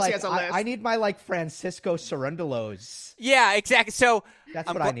need my Francisco Cerundolos. Yeah, exactly. So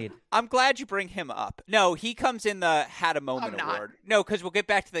that's what I need. I'm glad you bring him up. No, he comes in the Had a Moment award. No, because we'll get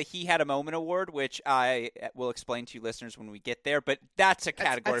back to the He Had a Moment award, which I will explain to you listeners when we get there. But that's a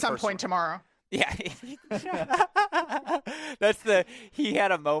category at some point tomorrow. Yeah. That's the He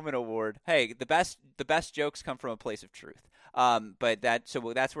Had a Moment award. Hey, the best jokes come from a place of truth. But that's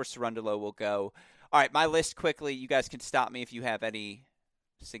where Cerundolo will go. All right, my list quickly. You guys can stop me if you have any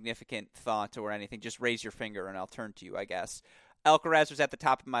significant thoughts or anything. Just raise your finger and I'll turn to you, I guess. Alcaraz was at the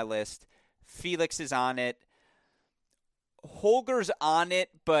top of my list. Felix is on it. Holger's on it,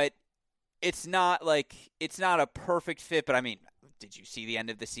 but it's not a perfect fit. But I mean, did you see the end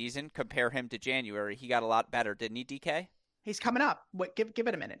of the season? Compare him to January. He got a lot better, didn't he, DK? He's coming up. Give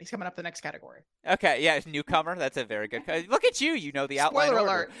it a minute. He's coming up the next category. Okay, yeah, newcomer. That's a very good. Look at you. You know the outline. Spoiler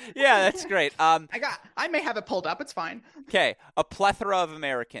order. alert. Yeah, that's great. I may have it pulled up. It's fine. Okay, a plethora of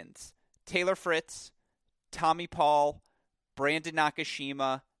Americans: Taylor Fritz, Tommy Paul, Brandon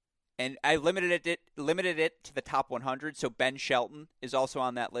Nakashima, and I limited it to the top 100. So Ben Shelton is also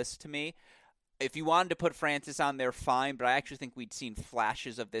on that list to me. If you wanted to put Francis on there, fine, but I actually think we'd seen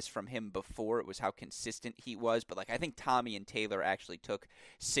flashes of this from him before. It was how consistent he was. But I think Tommy and Taylor actually took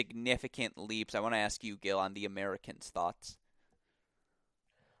significant leaps. I want to ask you, Gil, on the Americans' thoughts.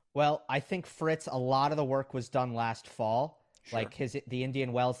 Well, I think Fritz, a lot of the work was done last fall. Sure. The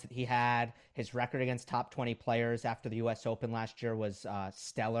Indian Wells that he had, his record against top 20 players after the U.S. Open last year was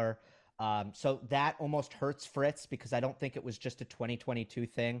stellar. So that almost hurts Fritz because I don't think it was just a 2022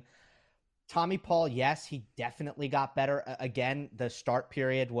 thing. Tommy Paul, yes, he definitely got better. Again, the start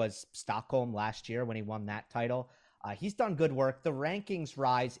period was Stockholm last year when he won that title. He's done good work. The rankings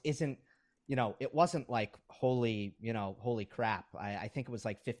rise isn't, it wasn't like holy crap. I think it was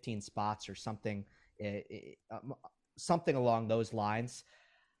like 15 spots or something, something along those lines.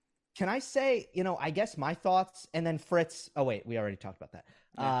 Can I say, I guess my thoughts, and then Fritz. Oh, wait, we already talked about that.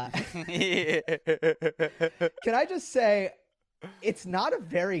 Can I just say, it's not a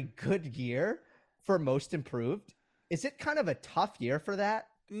very good year for most improved. Is it kind of a tough year for that?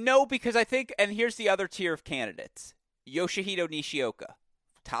 No, because I think, and here's the other tier of candidates. Yoshihito Nishioka,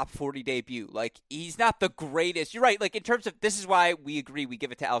 top 40 debut. He's not the greatest. You're right. In terms of, this is why we agree we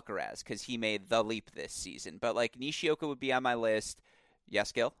give it to Alcaraz, because he made the leap this season. But Nishioka would be on my list.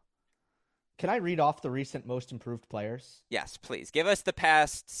 Yes, Gil? Can I read off the recent most improved players? Yes, please. Give us the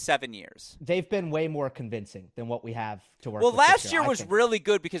past 7 years. They've been way more convincing than what we have to work Well, with. last year was really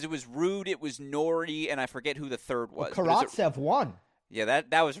good because it was Rude, it was Nori, and I forget who the third was. Well, Karatsev won. Yeah,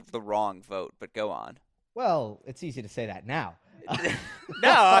 that was the wrong vote, but go on. Well, it's easy to say that now.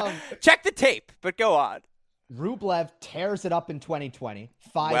 No, check the tape, but go on. Rublev tears it up in 2020.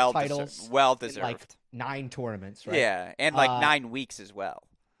 5 titles. Well deserved. Like 9 tournaments, right? Yeah, and like 9 weeks as well.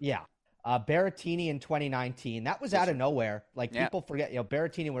 Yeah. Berrettini in 2019. That was out of nowhere. Like, people forget,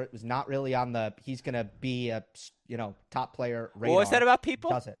 Berrettini was not really on he's going to be a, top player radar. What was that about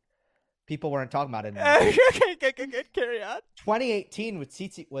people? Does it? People weren't talking about it. Okay, carry on. 2018 was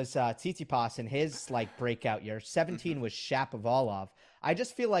Tsitsipas in his breakout year. 17 was Shapovalov. I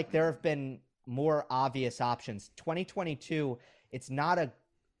just feel like there have been more obvious options. 2022, it's not an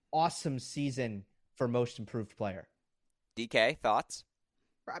awesome season for most improved player. DK, thoughts?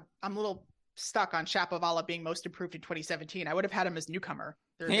 I'm a little stuck on Shapovalov being most improved in 2017. I would have had him as newcomer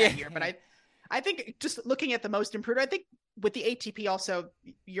that year, but I think just looking at the most improved, I think with the ATP also,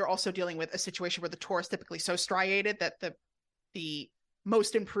 you're also dealing with a situation where the tour is typically so striated that the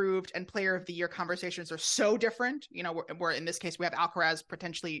most improved and player of the year conversations are so different. Where in this case we have Alcaraz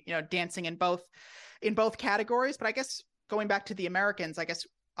potentially, dancing in both categories. But I guess going back to the Americans, I guess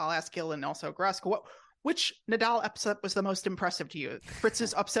I'll ask Gil and also Grusk, which Nadal upset was the most impressive to you?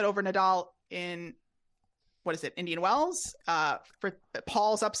 Fritz's upset over Nadal in, Indian Wells? For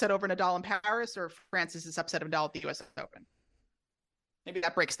Paul's upset over Nadal in Paris, or Francis's upset of Nadal at the U.S. Open? Maybe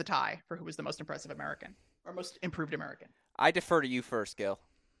that breaks the tie for who was the most impressive American or most improved American. I defer to you first, Gil.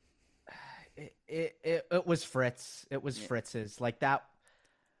 It was Fritz. It was Fritz's. Like that.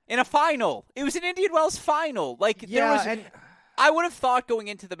 In a final. It was an Indian Wells final. I would have thought going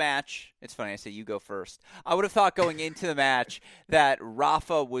into the match, it's funny I say you go first. I would have thought going into the match that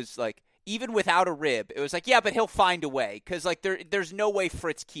Rafa was even without a rib, it was but he'll find a way because there's no way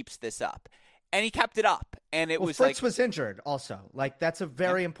Fritz keeps this up. And he kept it up. And Fritz was injured also. That's a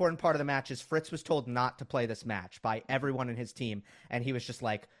very important part of the match is Fritz was told not to play this match by everyone in his team. And he was just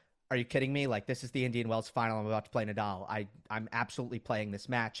like, are you kidding me? This is the Indian Wells final. I'm about to play Nadal. I'm absolutely playing this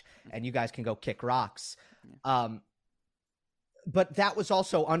match and you guys can go kick rocks. But that was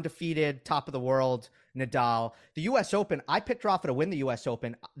also undefeated, top of the world, Nadal. The U.S. Open, I picked Rafa to win the U.S.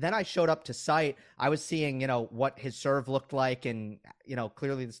 Open. Then I showed up to site. I was seeing, what his serve looked like, and,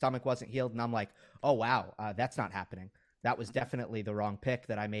 clearly the stomach wasn't healed. And I'm like, oh, wow, that's not happening. That was definitely the wrong pick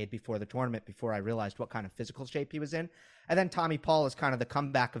that I made before the tournament, before I realized what kind of physical shape he was in. And then Tommy Paul is kind of the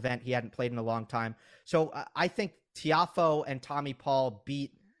comeback event. He hadn't played in a long time. So I think Tiafoe and Tommy Paul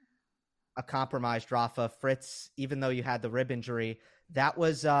beat a compromised Rafa. Fritz, even though you had the rib injury, that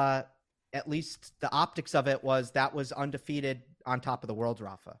was at least the optics of it was undefeated on top of the world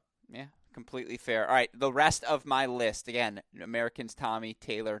Rafa. Yeah, completely fair. All right, the rest of my list, again, Americans, Tommy,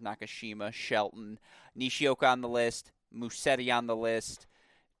 Taylor, Nakashima, Shelton, Nishioka on the list, Musetti on the list.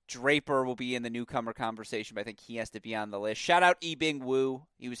 Draper will be in the newcomer conversation, but I think he has to be on the list. Shout out Yibing Wu.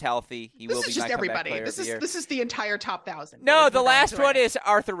 He was healthy. He will be my comeback player of the year. This is the entire top 1,000. No, the last one is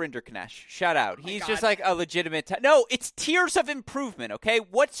Arthur Rinderknecht. Shout out. He's just a legitimate. No, it's tiers of improvement. Okay,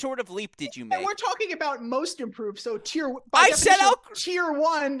 what sort of leap did you make? And we're talking about most improved, so tier 1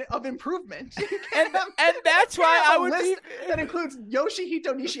 of improvement. and that's why I would be. That includes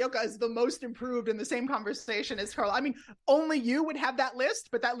Yoshihito Nishioka as the most improved in the same conversation as Carl. I mean, only you would have that list,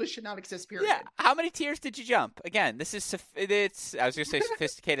 but that list should not exist, period. Yeah. How many tiers did you jump? Again, this is I was going to say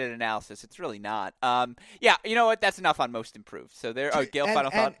sophisticated analysis. It's really not. Yeah, you know what? That's enough on most improved. So there. Oh, Gil, final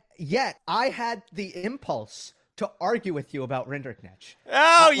thought. Yet I had the impulse to argue with you about Rinderknecht.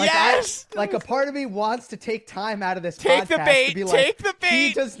 Oh, yes! A part of me wants to take time out of this podcast to be take the bait.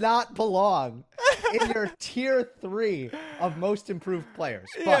 He does not belong in your tier 3 of most improved players.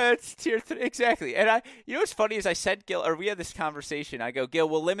 But yeah, it's tier 3, exactly. And what's funny is I said, Gil, or we had this conversation. I go, Gil,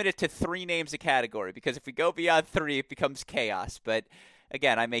 we'll limit it to 3 names a category because if we go beyond 3, it becomes chaos. But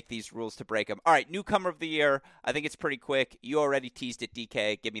again, I make these rules to break them. All right, newcomer of the year. I think it's pretty quick. You already teased it,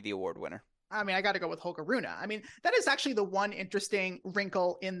 DK. Give me the award winner. I mean, I got to go with Holger Rune. I mean, that is actually the one interesting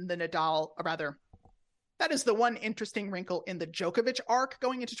wrinkle in the Nadal, or rather, that is the one interesting wrinkle in the Djokovic arc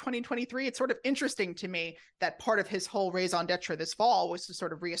going into 2023. It's sort of interesting to me that part of his whole raison d'etre this fall was to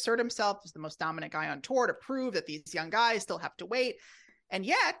sort of reassert himself as the most dominant guy on tour, to prove that these young guys still have to wait. And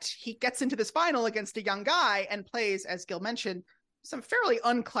yet he gets into this final against a young guy and plays, as Gil mentioned, some fairly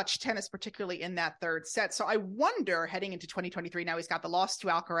unclutched tennis, particularly in that third set. So I wonder, heading into 2023, now he's got the loss to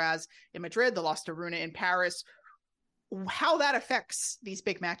Alcaraz in Madrid, the loss to Rune in Paris. how that affects these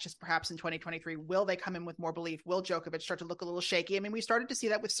big matches perhaps in 2023. Will they come in with more belief? Will Djokovic start to look a little shaky? I mean, we started to see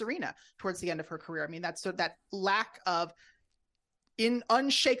that with Serena towards the end of her career. I mean, that's that lack of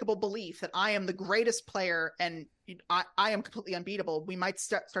unshakable belief that I am the greatest player and I am completely unbeatable. We might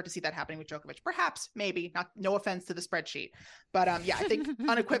start to see that happening with Djokovic. Perhaps, maybe, not, no offense to the spreadsheet. But yeah, I think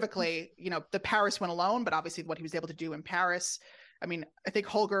unequivocally, the Paris went alone, but obviously what he was able to do in Paris. I mean, I think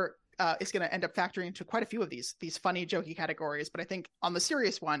Holger is going to end up factoring into quite a few of these funny, jokey categories. But I think on the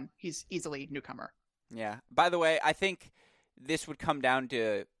serious one, he's easily newcomer. Yeah. By the way, I think this would come down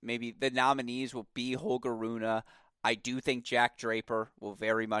to maybe the nominees will be Holger Rune. I do think Jack Draper will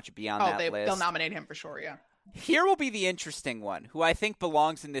very much be on that list. They'll nominate him for sure, yeah. Here will be the interesting one, who I think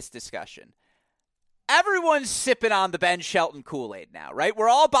belongs in this discussion. Everyone's sipping on the Ben Shelton Kool-Aid now, right? We're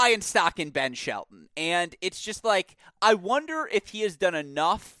all buying stock in Ben Shelton. And it's just like, I wonder if he has done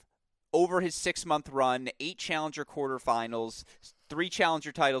enough over his 6-month run, 8 Challenger quarterfinals, 3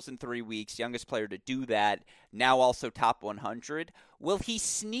 Challenger titles in 3 weeks, youngest player to do that, now also top 100. Will he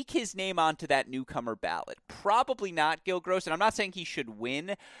sneak his name onto that newcomer ballot? Probably not, Gil Gross, and I'm not saying he should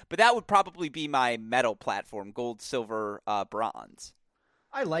win, but that would probably be my medal platform, gold, silver, bronze.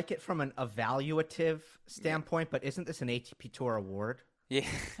 I like it from an evaluative standpoint, but isn't this an ATP Tour award? Yeah,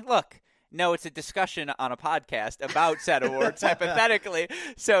 look. No, it's a discussion on a podcast about said awards, hypothetically,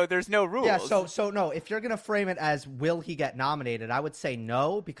 so there's no rules. Yeah, so no, if you're going to frame it as will he get nominated, I would say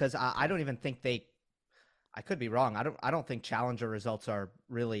no, because I don't even think I could be wrong. I don't think Challenger results are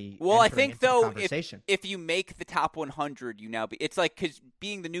really well. I think though, if you make the top 100, it's like, because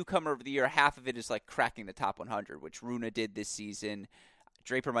being the newcomer of the year, half of it is like cracking the top 100, which Rune did this season.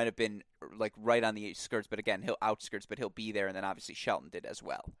 Draper might have been like right on the skirts, but again, he'll be there, and then obviously Shelton did as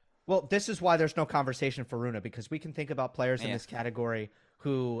well. Well, this is why there's no conversation for Rune, because we can think about players in this category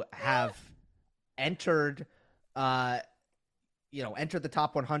who have entered the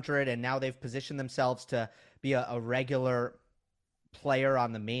top 100, and now they've positioned themselves to be a regular player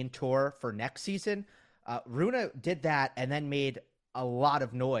on the main tour for next season. Rune did that and then made a lot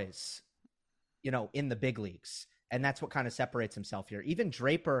of noise, in the big leagues. And that's what kind of separates himself here. Even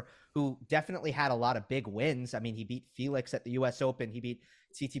Draper, who definitely had a lot of big wins. I mean, he beat Felix at the U.S. Open. He beat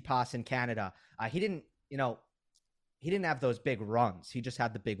Tsitsipas in Canada. He didn't have those big runs. He just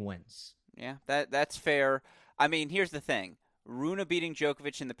had the big wins. Yeah, that's fair. I mean, here's the thing. Rune beating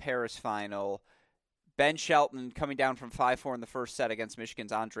Djokovic in the Paris final. Ben Shelton coming down from 5-4 in the first set against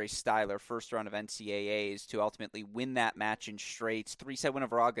Michigan's Andre Styler, first round of NCAAs, to ultimately win that match in straights. 3-set win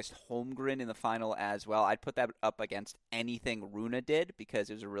over August Holmgren in the final as well. I'd put that up against anything Rune did, because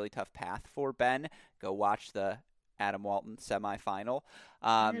it was a really tough path for Ben. Go watch the Adam Walton semifinal.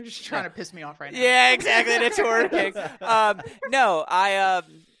 You're just trying to piss me off right now. Yeah, exactly. It's working.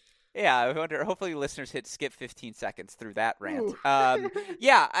 Yeah, I wonder. Hopefully, listeners hit skip 15 seconds through that rant.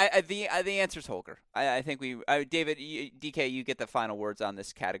 The answer's Holger. I think David, DK, you get the final words on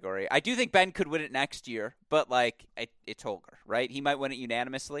this category. I do think Ben could win it next year, but it's Holger, right? He might win it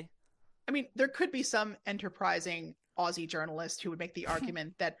unanimously. I mean, there could be some enterprising Aussie journalist who would make the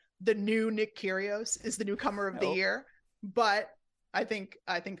argument that the new Nick Kyrgios is the newcomer of the year, but I think.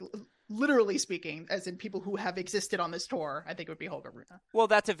 Literally speaking, as in people who have existed on this tour, I think it would be Holger Rune. Well,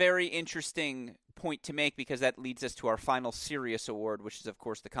 that's a very interesting point to make, because that leads us to our final serious award, which is, of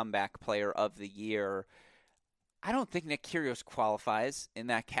course, the Comeback Player of the Year. I don't think Nick Kyrgios qualifies in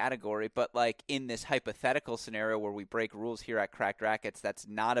that category, but in this hypothetical scenario where we break rules here at Cracked Rackets, that's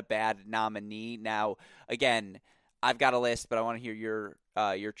not a bad nominee. Now, again, I've got a list, but I want to hear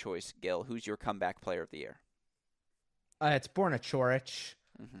your choice, Gil. Who's your Comeback Player of the Year? It's Borna Coric.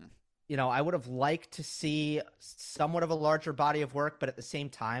 Mm-hmm. I would have liked to see somewhat of a larger body of work, but at the same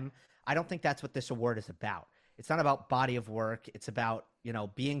time, I don't think that's what this award is about. It's not about body of work. It's about,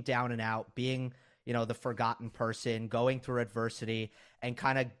 being down and out, being, the forgotten person, going through adversity, and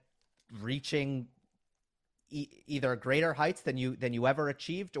kind of reaching either greater heights than you ever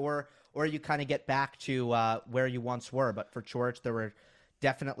achieved, or you kind of get back to where you once were. But for Coric, there were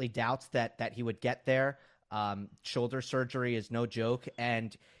definitely doubts that he would get there. Shoulder surgery is no joke,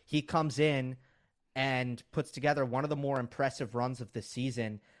 and he comes in and puts together one of the more impressive runs of the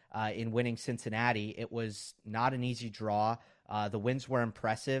season in winning Cincinnati. It was not an easy draw. The wins were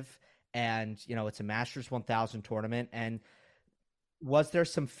impressive, and it's a Masters 1000 tournament. And was there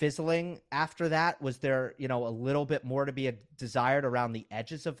some fizzling after that? Was there a little bit more to be desired around the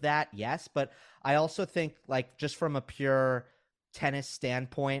edges of that? Yes, but I also think just from a pure tennis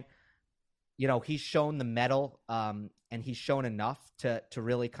standpoint, he's shown the medal, and he's shown enough to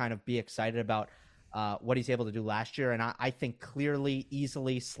really kind of be excited about what he's able to do last year. And I think clearly,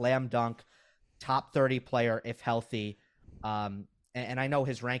 easily, slam dunk, top 30 player if healthy And I know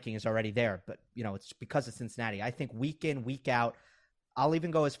his ranking is already there, but it's because of Cincinnati. I think week in, week out, I'll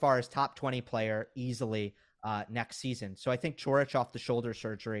even go as far as top 20 player easily next season. So I think Coric off the shoulder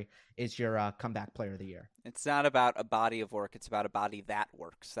surgery is your comeback player of the year. It's not about a body of work. It's about a body that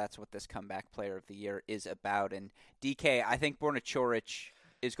works. That's what this comeback player of the year is about. And DK, I think Borna Coric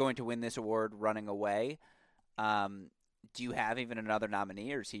is going to win this award running away. Do you have even another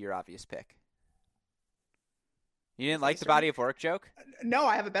nominee, or is he your obvious pick? You didn't like the body of work joke? No,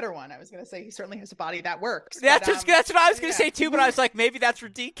 I have a better one. I was going to say he certainly has a body that works. That's what I was going to say too, but I was like, maybe that's where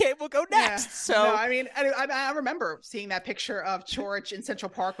DK will go next. Yeah. So no, I mean, I remember seeing that picture of Coric in Central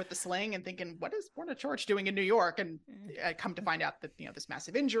Park with the sling and thinking, what is Borna Coric doing in New York? And I come to find out that this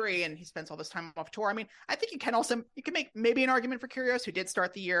massive injury and he spends all this time off tour. I mean, I think you can make maybe an argument for Kyrgios, who did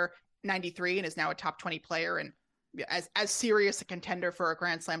start the year 93 and is now a top 20 player and as serious a contender for a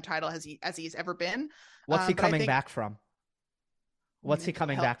Grand Slam title as he's ever been. What's he coming back from? What's he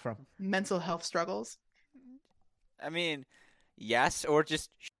coming back from? Mental health struggles. I mean, yes, or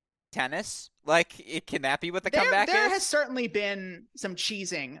just tennis. Like, can that be what the comeback is? There has certainly been some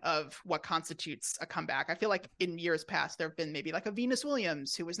cheesing of what constitutes a comeback. I feel like in years past, there have been maybe like a Venus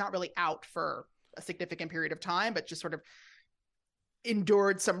Williams who was not really out for a significant period of time, but just sort of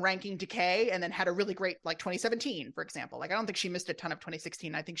endured some ranking decay and then had a really great, like 2017, for example. Like, I don't think she missed a ton of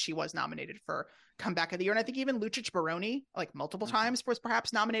 2016. I think she was nominated for comeback of the year. And I think even Lucic Baroni, like multiple times, was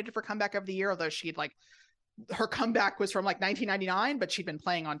perhaps nominated for comeback of the year, although her comeback was from like 1999, but she'd been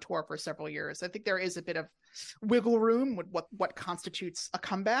playing on tour for several years. I think there is a bit of wiggle room with what constitutes a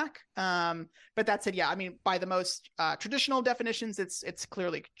comeback. But that said, yeah, I mean, by the most traditional definitions, it's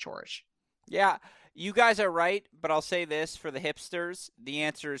clearly Coric. Yeah. You guys are right, but I'll say this for the hipsters. The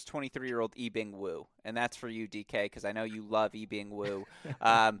answer is 23-year-old Yibing Wu, and that's for you, DK, because I know you love Yibing Wu.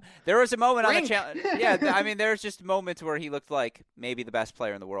 There was a moment on the challenge. Yeah, I mean, there's just moments where he looked like maybe the best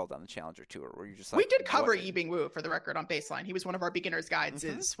player in the world on the Challenger Tour, where you're just like, we did cover Yibing Wu, for the record, on Baseline. He was one of our beginner's guides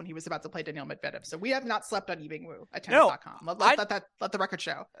when he was about to play Daniil Medvedev. So we have not slept on Yibing Wu at tennis.com. Let the record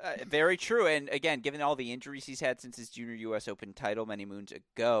show. Very true. And again, given all the injuries he's had since his junior U.S. Open title many moons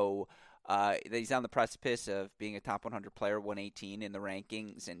ago, he's on the precipice of being a top 100 player, 118 in the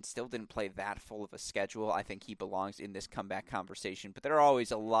rankings, and still didn't play that full of a schedule. I think he belongs in this comeback conversation, but there are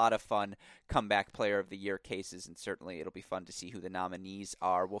always a lot of fun comeback player of the year cases, and certainly it'll be fun to see who the nominees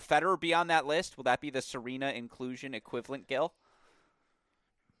are. Will Federer be on that list? Will that be the Serena inclusion equivalent, Gil?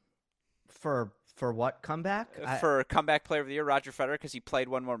 For what comeback? For comeback player of the year, Roger Federer, because he played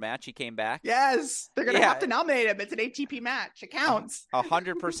one more match. He came back. Yes, they're going to have to nominate him. It's an ATP match. It counts.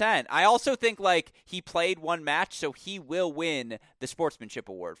 100%. I also think he played one match, so he will win the Sportsmanship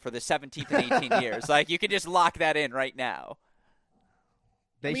Award for the 17th and 18 years. Like, you can just lock that in right now.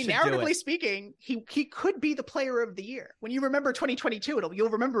 Narratively speaking, he could be the player of the year. When you remember 2022, you'll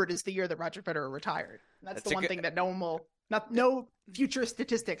remember it as the year that Roger Federer retired. And that's the one thing that no future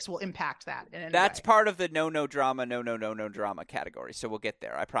statistics will impact that in any That's way. part of the no drama category. So we'll get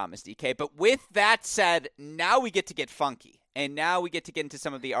there. I promise, DK. But with that said, now we get to get funky. And now we get to get into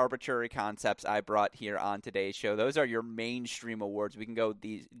some of the arbitrary concepts I brought here on today's show. Those are your mainstream awards. We can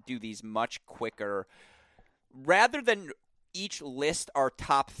do these much quicker. Rather than each list our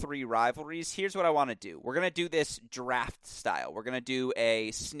top 3 rivalries, here's what I want to do. We're going to do this draft style. We're going to do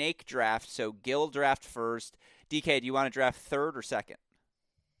a snake draft. So Gil draft first. DK, do you want to draft third or second?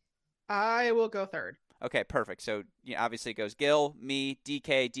 I will go third. Okay, perfect. So obviously it goes Gil, me,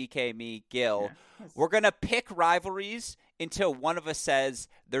 DK, me, Gil. Yeah. We're going to pick rivalries until one of us says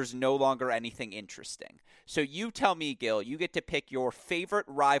there's no longer anything interesting. So you tell me, Gil, you get to pick your favorite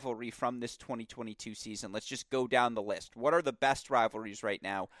rivalry from this 2022 season. Let's just go down the list. What are the best rivalries right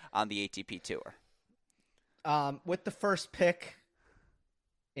now on the ATP Tour? With the first pick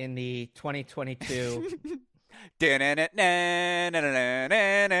in the 2022 Great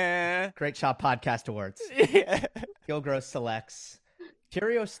Shot Podcast Awards, Gil Gross selects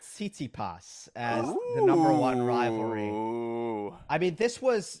Kyrgios Tsitsipas as the number 1 rivalry. I mean, this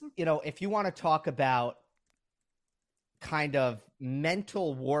was, if you want to talk about kind of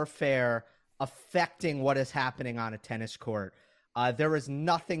mental warfare affecting what is happening on a tennis court, there is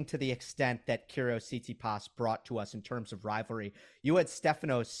nothing to the extent that Kyrgios Tsitsipas brought to us in terms of rivalry. You had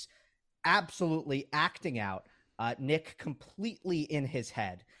Stefanos absolutely acting out Nick completely in his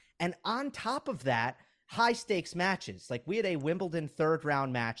head. And on top of that, high stakes matches. Like, we had a Wimbledon 3rd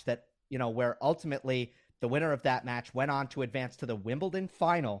round match that, where ultimately the winner of that match went on to advance to the Wimbledon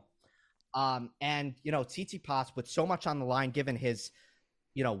final. And Tsitsipas, with so much on the line, given his,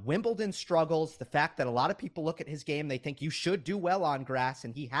 Wimbledon struggles, the fact that a lot of people look at his game, they think you should do well on grass,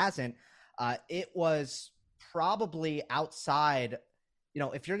 and he hasn't. It was probably outside,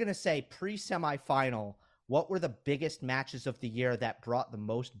 if you're going to say pre-semifinal, what were the biggest matches of the year that brought the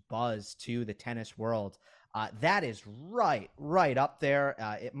most buzz to the tennis world? That is right up there.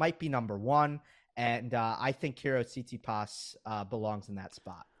 It might be number one, and I think Kyrgios Tsitsipas belongs in that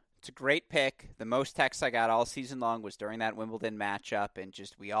spot. It's a great pick. The most texts I got all season long was during that Wimbledon matchup, and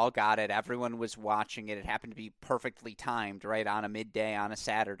just we all got it. Everyone was watching it. It happened to be perfectly timed, right, on a midday on a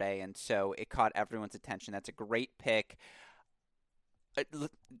Saturday, and so it caught everyone's attention. That's a great pick.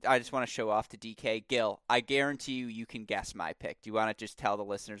 I just want to show off to DK. Gil, I guarantee you can guess my pick. Do you want to just tell the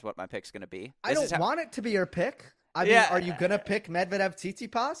listeners what my pick's going to be? I don't want it to be your pick. I mean, are you going to pick Medvedev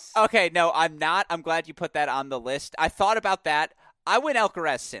Tsitsipas? Okay, no, I'm not. I'm glad you put that on the list. I thought about that. I went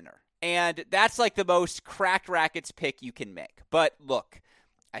Alcaraz Sinner, and that's like the most cracked rackets pick you can make. But look,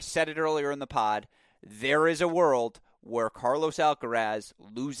 I said it earlier in the pod, there is a world where Carlos Alcaraz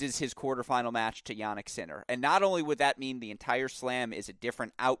loses his quarterfinal match to Jannik Sinner. And not only would that mean the entire slam is a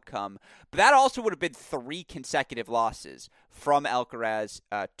different outcome, but that also would have been 3 consecutive losses from Alcaraz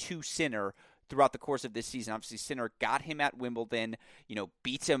to Sinner throughout the course of this season. Obviously, Sinner got him at Wimbledon,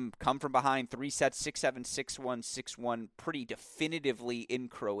 beats him, come from behind 3 sets, 6-7, 6-1, 6-1, pretty definitively in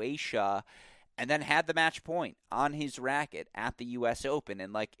Croatia, and then had the match point on his racket at the U.S. Open.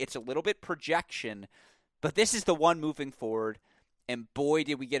 And, it's a little bit projection, but this is the one moving forward, and boy,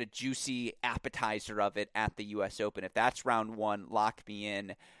 did we get a juicy appetizer of it at the U.S. Open. If that's round 1, lock me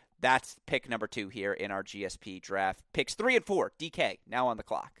in. That's pick number 2 here in our GSP draft. Picks 3 and 4, DK, now on the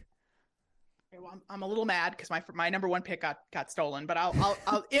clock. Well, I'm a little mad because my number 1 pick got stolen, but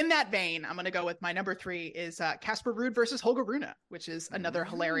I'll in that vein, I'm going to go with my number 3 is Casper Ruud versus Holger Rune, which is another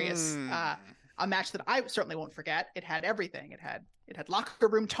hilarious a match that I certainly won't forget. It had everything. It had locker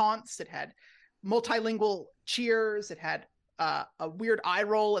room taunts. It had multilingual cheers. It had a weird eye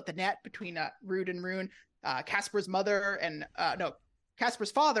roll at the net between Ruud and Rune. Casper's father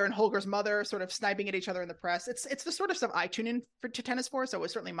and Holger's mother sort of sniping at each other in the press. It's the sort of stuff I tune in to tennis for. So it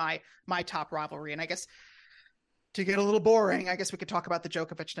was certainly my top rivalry. And I guess to get a little boring, I guess we could talk about the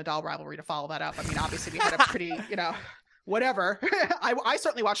Djokovic-Nadal rivalry to follow that up. I mean, obviously we had a pretty, whatever. I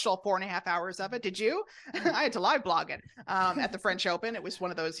certainly watched all 4.5 hours of it. Did you? I had to live blog it at the French Open. It was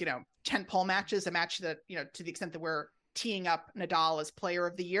one of those, 10-pole matches, a match that, to the extent that we're teeing up Nadal as player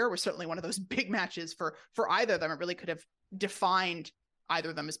of the year was certainly one of those big matches for either of them. It really could have defined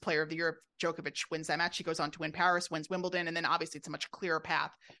either of them as player of the year. If Djokovic wins that match, he goes on to win Paris, wins Wimbledon, and then obviously it's a much clearer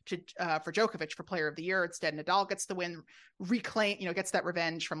path to for Djokovic for player of the year. Instead, Nadal gets the win, gets that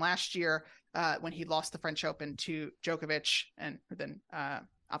revenge from last year when he lost the French Open to Djokovic, and then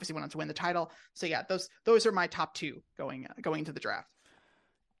obviously went on to win the title. So yeah, those are my top 2 going into the draft.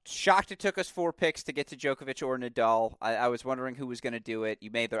 Shocked it took us 4 picks to get to Djokovic or Nadal. I was wondering who was going to do it.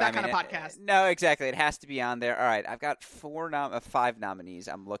 You made that kind of podcast. No, exactly. It has to be on there. All right, I've got 5 nominees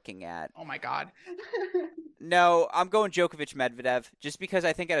I'm looking at. Oh my God. No, I'm going Djokovic Medvedev just because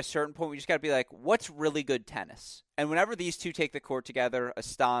I think at a certain point we just got to be like, what's really good tennis? And whenever these two take the court together,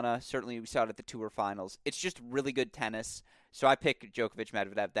 Astana, certainly we saw it at the Tour Finals, it's just really good tennis. So I pick Djokovic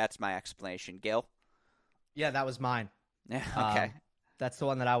Medvedev. That's my explanation. Gil? Yeah, that was mine. Yeah, okay. That's the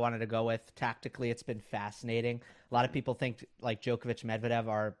one that I wanted to go with. Tactically, it's been fascinating. A lot of people think like Djokovic, Medvedev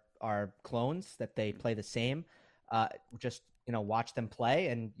are clones, that they play the same. Just watch them play,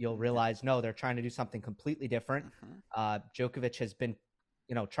 and you'll realize no, they're trying to do something completely different. Djokovic has been,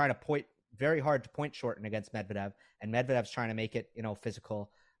 trying to point very hard to point shorten against Medvedev, and Medvedev's trying to make it,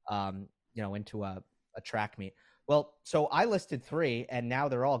 physical, into a track meet. Well, so I listed 3, and now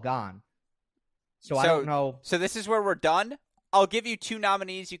they're all gone. So I don't know. So this is where we're done. I'll give you 2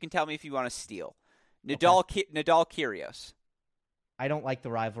 nominees. You can tell me if you want to steal. Nadal, okay. Nadal, Kyrgios. I don't like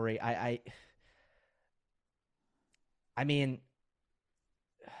the rivalry. I mean,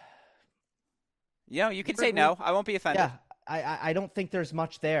 you can say no. I won't be offended. Yeah, I don't think there's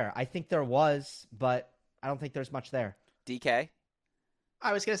much there. I think there was, but I don't think there's much there. DK?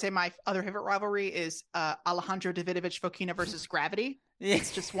 I was going to say my other favorite rivalry is Alejandro Davidovich Fokina versus Gravity.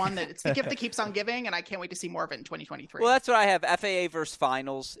 It's just one that it's the gift that keeps on giving, and I can't wait to see more of it in 2023. Well, that's what I have. FAA versus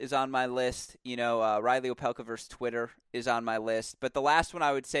Finals is on my list. Riley Opelka versus Twitter is on my list. But the last one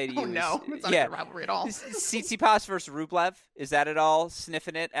I would say to you it's not a rivalry at all. Tsitsipas versus Rublev. Is that at all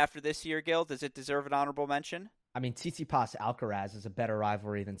sniffing it after this year, Gil? Does it deserve an honorable mention? I mean, Tsitsipas Alcaraz is a better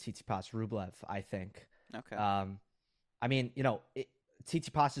rivalry than Tsitsipas Rublev, I think. Okay. I mean,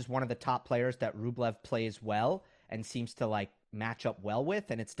 Tsitsipas is one of the top players that Rublev plays well and seems to match up well with,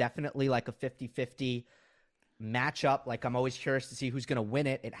 and it's definitely like a 50-50 matchup. I'm always curious to see who's going to win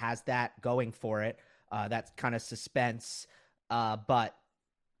it. It has that going for it. That kind of suspense. But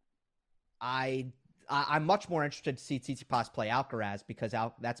I I'm much more interested to see Tsitsipas play Alcaraz because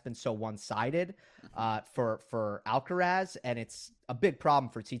that's been so one-sided for Alcaraz, and it's a big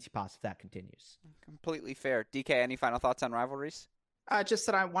problem for Tsitsipas if that continues. Completely fair. DK, any final thoughts on rivalries? Just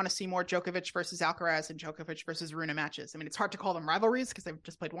that I want to see more Djokovic versus Alcaraz and Djokovic versus Rune matches. I mean, it's hard to call them rivalries because they've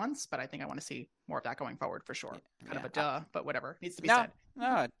just played once, but I think I want to see more of that going forward for sure. Kind of a duh, but whatever. Needs to be said.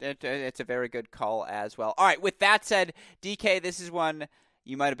 No, it's a very good call as well. All right, with that said, DK, this is one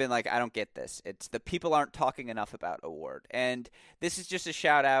you might have been like, I don't get this. It's the People Aren't Talking Enough About award. And this is just a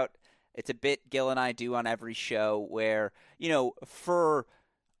shout out. It's a bit Gil and I do on every show where, for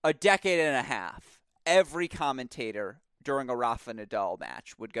a decade and a half, every commentator during a Rafa Nadal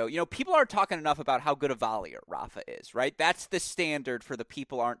match would go, people aren't talking enough about how good a volleyer Rafa is, right? That's the standard for the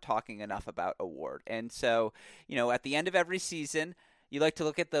People Aren't Talking Enough About award. And so, at the end of every season, you like to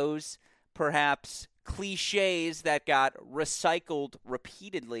look at those perhaps cliches that got recycled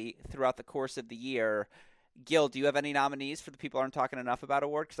repeatedly throughout the course of the year. Gil, do you have any nominees for the People Aren't Talking Enough About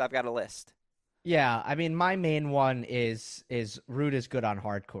award? Because I've got a list. Yeah, I mean, my main one is Ruud is good on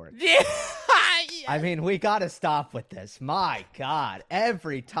hard court. Yeah. I mean, we got to stop with this. My God,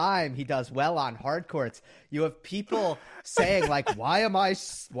 every time he does well on hard courts, you have people saying like, why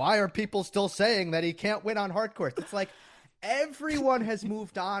are people still saying that he can't win on hard courts? It's like everyone has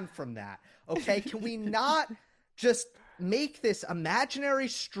moved on from that. Okay. Can we not just make this imaginary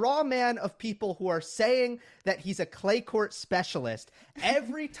straw man of people who are saying that he's a clay court specialist?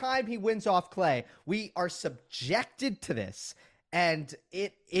 Every time he wins off clay, we are subjected to this. And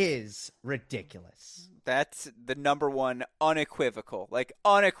it is ridiculous. That's the number one unequivocal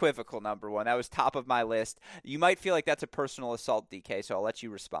number one. That was top of my list. You might feel like that's a personal assault, DK, so I'll let you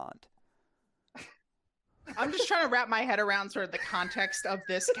respond. I'm just trying to wrap my head around sort of the context of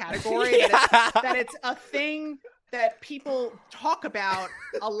this category. That it's a thing that people talk about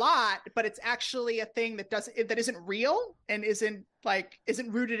a lot, but it's actually a thing that isn't real and isn't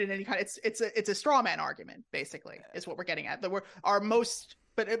rooted in any kind. It's a straw man argument, basically, is what we're getting at. That we're our most,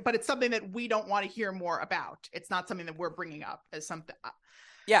 but it's something that we don't want to hear more about. It's not something that we're bringing up as something.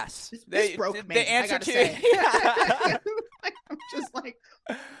 Yes, this broke me. The answer to I'm just like.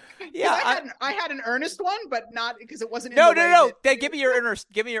 Yeah, I had an earnest one, but not because it wasn't. No. Give me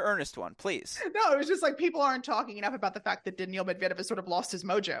your earnest one, please. No, it was just like people aren't talking enough about the fact that Daniil Medvedev has sort of lost his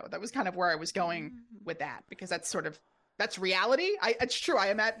mojo. That was kind of where I was going with that, because that's reality. It's true.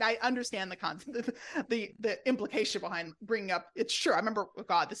 I understand the concept, the implication behind bringing up. It's true. I remember. Oh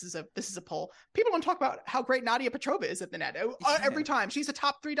God, this is a poll. People don't talk about how great Nadia Petrova is at the net. Every time she's a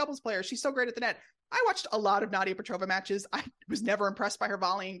top 3 doubles player. She's so great at the net. I watched a lot of Nadia Petrova matches. I was never impressed by her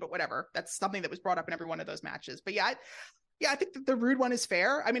volleying, but whatever. That's something that was brought up in every one of those matches. But yeah, I think that the Ruud one is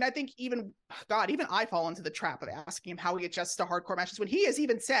fair. I mean, I think even I fall into the trap of asking him how he adjusts to hardcore matches when he has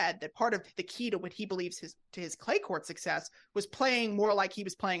even said that part of the key to what he believes his clay court success was playing more like he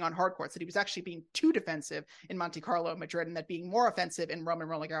was playing on hard courts, that he was actually being too defensive in Monte Carlo, Madrid, and that being more offensive in Rome and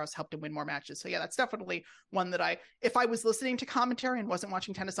Roland Garros helped him win more matches. So yeah, that's definitely one that if I was listening to commentary and wasn't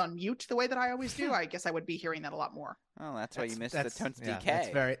watching tennis on mute the way that I always do, I guess I would be hearing that a lot more. Oh, that's why you missed the Tones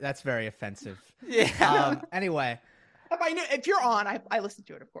DK. That's very offensive. Yeah. Anyway. If you're on, I listen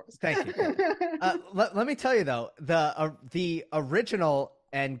to it, of course. Thank you. Let me tell you though, the original,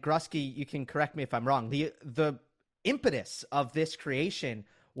 and Grusky, you can correct me if I'm wrong. The impetus of this creation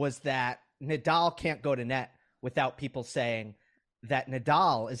was that Nadal can't go to net without people saying that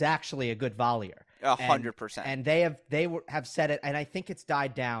Nadal is actually a good volleyer. 100%. And they have said it, and I think it's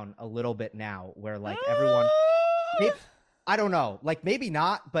died down a little bit now, where like everyone, I don't know, like maybe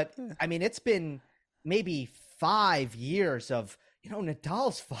not, but I mean it's been maybe 5 years of,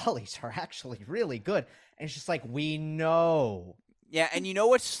 Nadal's volleys are actually really good. And it's just like, we know. Yeah, and you know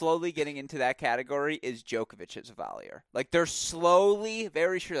what's slowly getting into that category is Djokovic as a volleyer. Like, they're slowly,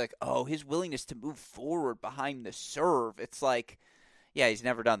 very sure, like, oh, his willingness to move forward behind the serve. It's like, yeah, he's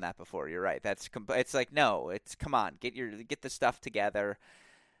never done that before. You're right. It's like, no, come on, get the stuff together.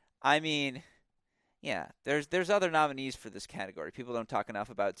 I mean, yeah, there's other nominees for this category. People don't talk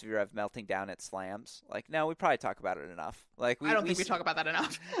enough about Zverev melting down at slams. Like, no, we probably talk about it enough. Like, I don't think we talk about that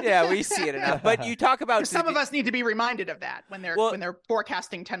enough. Yeah, we see it enough. But you talk about some of us need to be reminded of that when they're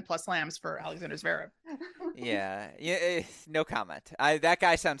forecasting 10+ slams for Alexander Zverev. Yeah, no comment. That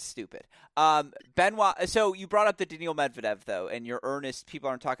guy sounds stupid. Benoit. So you brought up the Daniil Medvedev though, and you're earnest. People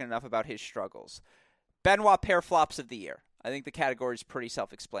aren't talking enough about his struggles. Benoit pair flops of the year. I think the category is pretty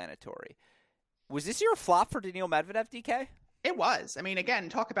self-explanatory. Was this your flop for Daniil Medvedev, DK? It was. I mean, again,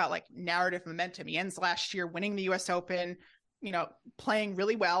 talk about like narrative momentum. He ends last year winning the U.S. Open, playing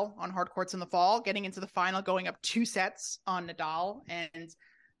really well on hard courts in the fall, getting into the final, going up 2 sets on Nadal. And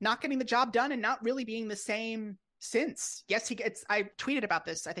not getting the job done and not really being the same since. Yes, I tweeted about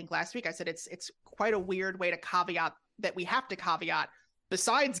this, I think last week. I said it's quite a weird way to caveat that we have to caveat.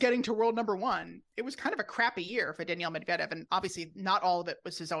 Besides getting to world number one, it was kind of a crappy year for Daniil Medvedev. And obviously not all of it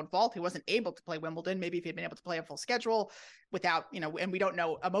was his own fault. He wasn't able to play Wimbledon. Maybe if he'd been able to play a full schedule without, and we don't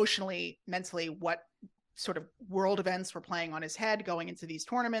know emotionally, mentally, what sort of world events were playing on his head going into these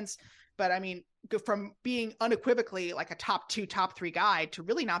tournaments. But I mean, from being unequivocally like a top 2, top 3 guy to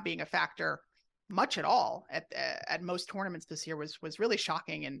really not being a factor much at all at most tournaments this year was really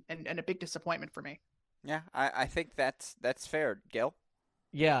shocking and a big disappointment for me. Yeah, I think that's fair. Gil?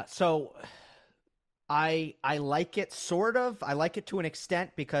 Yeah, so I like it sort of. I like it to an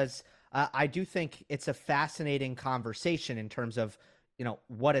extent because I do think it's a fascinating conversation in terms of,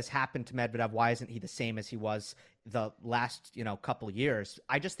 what has happened to Medvedev. Why isn't he the same as he was the last, couple years?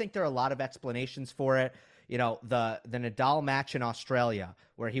 I just think there are a lot of explanations for it. The Nadal match in Australia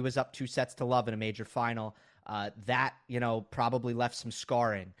where he was up 2-0 in a major final, that, probably left some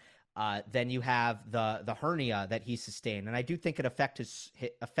scarring. Then you have the hernia that he sustained, and I do think it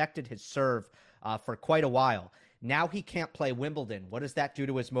affected his serve for quite a while. Now he can't play Wimbledon. What does that do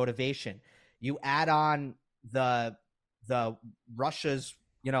to his motivation? You add on the Russia's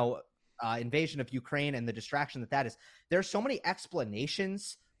invasion of Ukraine and the distraction that is. There's so many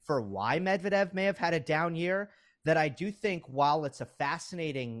explanations for why Medvedev may have had a down year that I do think, while it's a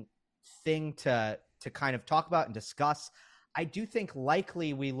fascinating thing to kind of talk about and discuss, I do think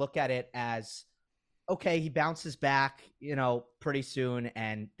likely we look at it as, okay, he bounces back, pretty soon,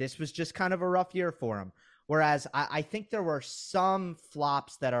 and this was just kind of a rough year for him. Whereas I think there were some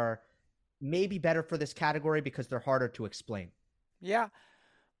flops that are maybe better for this category because they're harder to explain. Yeah,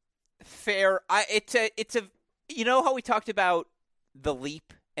 fair. It's a how we talked about the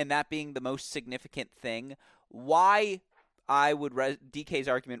leap and that being the most significant thing. Why DK's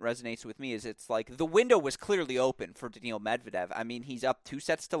argument resonates with me is it's like the window was clearly open for Daniil Medvedev. I mean, he's up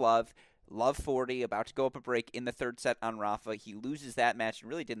 2-0 to Love 40, about to go up a break in the third set on Rafa. He loses that match and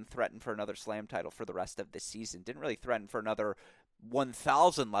really didn't threaten for another slam title for the rest of this season. Didn't really threaten for another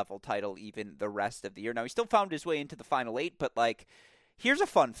 1,000 level title even the rest of the year. Now, he still found his way into the final 8, but here's a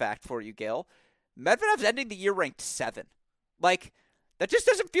fun fact for you, Gil. Medvedev's ending the year ranked 7. That just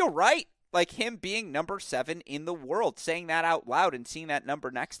doesn't feel right. Him being number 7 in the world, saying that out loud and seeing that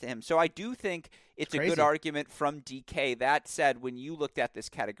number next to him. So I do think it's a good argument from DK. That said, when you looked at this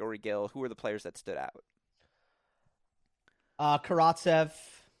category, Gil, who are the players that stood out? Karatsev.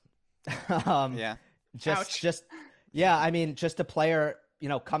 Yeah. I mean, just a player,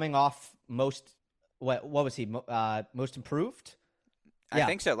 coming off most, what was he? Most improved? I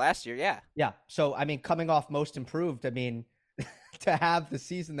think so. Last year, yeah. Yeah. So, I mean, coming off most improved, I mean, to have the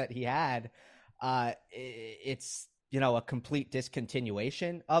season that he had, it's, a complete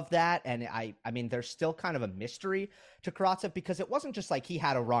discontinuation of that. And I mean, there's still kind of a mystery to Karatsev because it wasn't just like he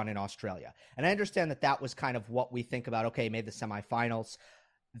had a run in Australia. And I understand that was kind of what we think about, okay, made the semifinals.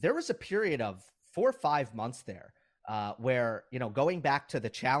 There was a period of 4 or 5 months there where, going back to the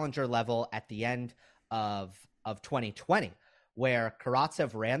challenger level at the end of 2020, where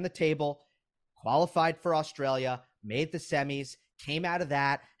Karatsev ran the table, qualified for Australia, made the semis, came out of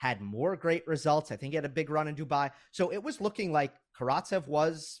that, had more great results. I think he had a big run in Dubai. So it was looking like Karatsev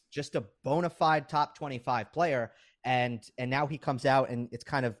was just a bona fide top 25 player. And now he comes out and it's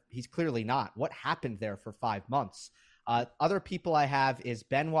kind of, he's clearly not. What happened there for 5 months? Other people I have is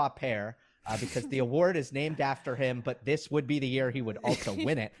Benoit Paire, because the award is named after him, but this would be the year he would also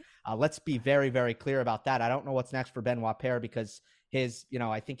win it. Let's be very, very clear about that. I don't know what's next for Benoit Paire because his,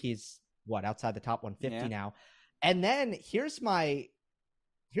 I think he's outside the top 150 now. And then here's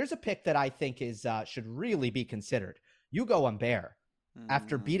a pick that I think is should really be considered. Hugo Humbert.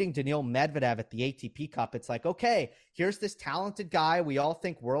 After beating Daniil Medvedev at the ATP Cup, it's like, okay, here's this talented guy. We all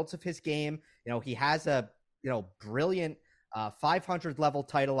think worlds of his game. He has a brilliant 500 level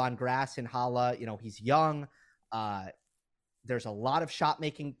title on grass in Halle. He's young. There's a lot of shot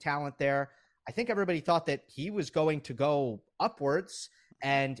making talent there. I think everybody thought that he was going to go upwards,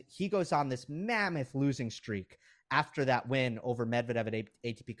 and he goes on this mammoth losing streak after that win over Medvedev at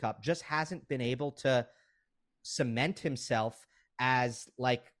ATP Cup. Just hasn't been able to cement himself as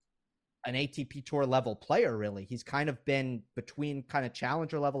like an ATP Tour level player, really. He's kind of been between kind of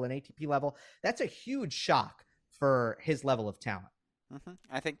challenger level and ATP level. That's a huge shock for his level of talent. Mm-hmm.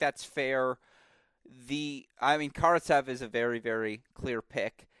 I think that's fair. Karatsev is a very, very clear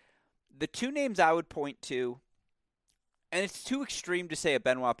pick. The two names I would point to, and it's too extreme to say a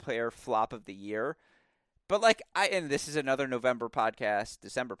Benoit Paire flop of the year, but and this is another December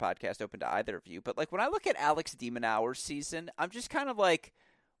podcast open to either of you, but when I look at Alex de Minaur's season, I'm just kind of like,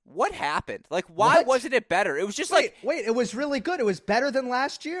 What happened? Like, why wasn't it better? It was just wait, it was really good. It was better than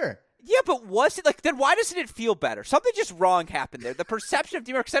last year. Yeah, but was it like, then why doesn't it feel better? Something just wrong happened there. The perception of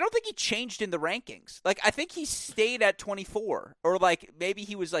DeMar, because I don't think he changed in the rankings. Like, I think he stayed at 24, or like maybe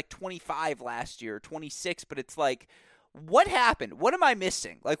he was like 25 last year, 26, but it's like, what happened? What am I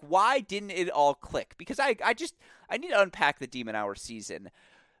missing? Like, why didn't it all click? Because I need to unpack the Demon Hour season.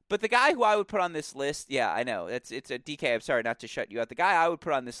 But the guy who I would put on this list, yeah, I know, it's a DK, I'm sorry not to shut you out. The guy I would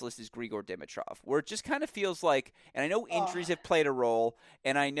put on this list is Grigor Dimitrov, where it just kind of feels like, and I know injuries have played a role,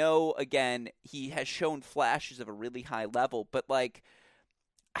 and I know, again, he has shown flashes of a really high level, but, like,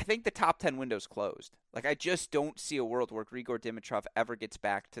 I think the top 10 window's closed. Like, I just don't see a world where Grigor Dimitrov ever gets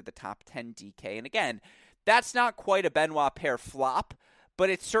back to the top 10 DK. And again, that's not quite a Benoit Paire flop, but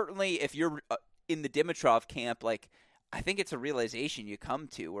it's certainly, if you're in the Dimitrov camp, like, I think it's a realization you come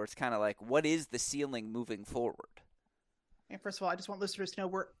to where it's kind of like, what is the ceiling moving forward? And first of all, I just want listeners to know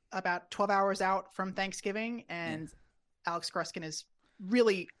we're about 12 hours out from Thanksgiving, and Alex Gruskin is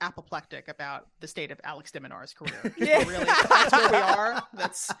really apoplectic about the state of Alex de Minar's career. Yeah. That's where we are.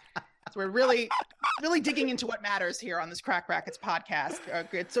 We're really digging into what matters here on this Crack Rackets podcast.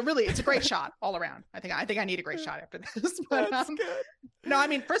 It's a great shot all around. I think I need a great shot after this. But That's good. No, I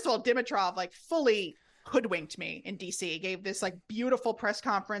mean, first of all, Dimitrov like fully hoodwinked me in DC. He gave this like beautiful press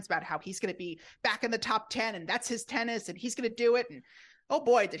conference about how he's going to be back in the top 10 and that's his tennis and he's going to do it. And oh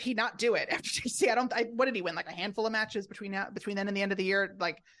boy, did he not do it after DC. What did he win? Like a handful of matches between then and the end of the year.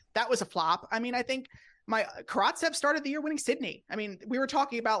 Like that was a flop. I mean, I think Karatsev started the year winning Sydney. I mean, we were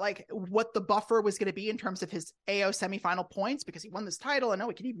talking about like what the buffer was going to be in terms of his AO semifinal points because he won this title and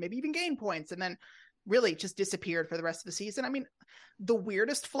he could maybe even gain points. And then really just disappeared for the rest of the season. I mean, the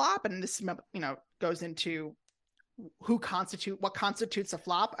weirdest flop, and this, goes into what constitutes a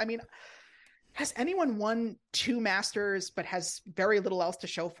flop. I mean, has anyone won 2 Masters but has very little else to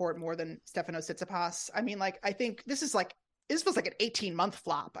show for it more than Stefanos Tsitsipas? I mean, like, I think this feels like an 18-month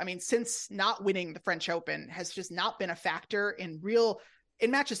flop. I mean, since not winning the French Open has just not been a factor in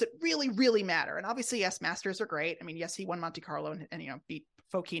matches that really, really matter. And obviously, yes, Masters are great. I mean, yes, he won Monte Carlo and beat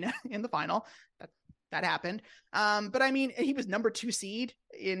Fokina in the final. That happened. But I mean, he was number 2 seed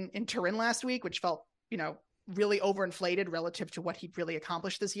in Turin last week, which felt, really overinflated relative to what he'd really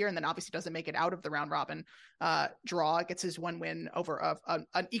accomplished this year. And then obviously doesn't make it out of the round robin draw, gets his one win over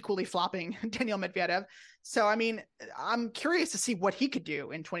an equally flopping Daniil Medvedev. So, I mean, I'm curious to see what he could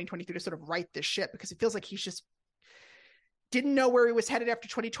do in 2023 to sort of right this ship, because it feels like he's just didn't know where he was headed after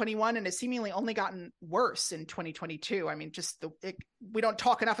 2021 and has seemingly only gotten worse in 2022. I mean, just we don't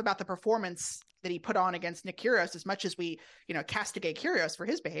talk enough about the performance that he put on against Nick Kyrgios as much as we, castigate Kyrgios for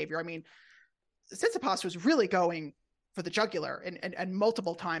his behavior. I mean, Tsitsipas was really going for the jugular and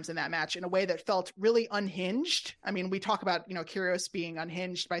multiple times in that match in a way that felt really unhinged. I mean, we talk about, Kyrgios being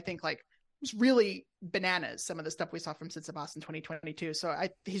unhinged, but I think like it was really bananas, some of the stuff we saw from Tsitsipas in 2022. So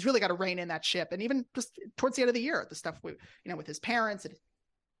he's really got to rein in that ship. And even just towards the end of the year, the stuff with his parents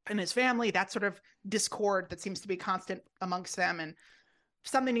and his family, that sort of discord that seems to be constant amongst them, and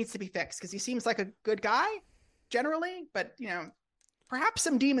something needs to be fixed because he seems like a good guy generally, but perhaps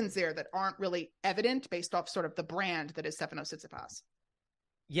some demons there that aren't really evident based off sort of the brand that is Stefanos Tsitsipas.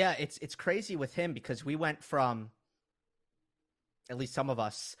 Yeah, it's crazy with him because we went from, at least some of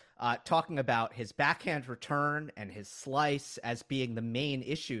us, talking about his backhand return and his slice as being the main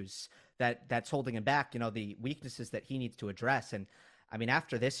issues that's holding him back, the weaknesses that he needs to address. And I mean,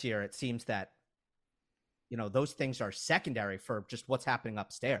 after this year, it seems that, those things are secondary for just what's happening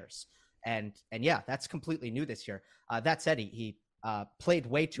upstairs. And yeah, that's completely new this year. That said, he played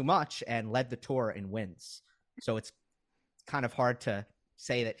way too much and led the tour in wins. So it's kind of hard to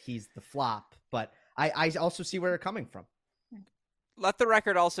say that he's the flop, but I also see where you're coming from. Let the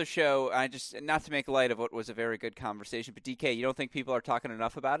record also show, just not to make light of what was a very good conversation, but DK, you don't think people are talking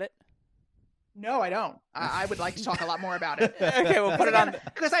enough about it? No, I don't. I would like to talk a lot more about it. Okay, we'll put it on.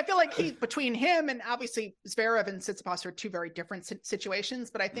 Because I feel like between him and obviously Zverev and Tsitsipas are 2 very different situations.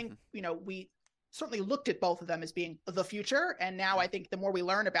 But I think, we certainly looked at both of them as being the future. And now I think the more we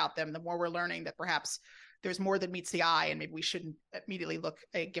learn about them, the more we're learning that perhaps there's more than meets the eye, and maybe we shouldn't immediately look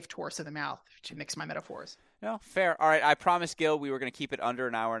a gift horse in the mouth, to mix my metaphors. No, fair. All right, I promised Gil we were going to keep it under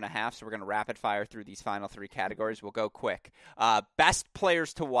an hour and a half, so we're going to rapid fire through these final 3 categories. We'll go quick. Best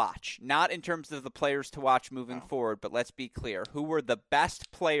players to watch, not in terms of the players to watch moving forward, but let's be clear. Who were the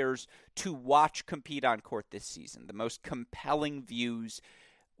best players to watch compete on court this season? The most compelling views.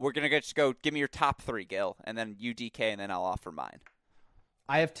 We're going to just go, give me your top 3, Gil, and then you, DK, and then I'll offer mine.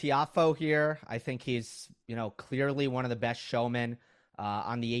 I have Tiafoe here. I think he's, clearly one of the best showmen.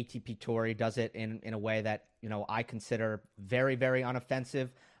 on the ATP Tour. He does it in a way that, I consider very, very unoffensive.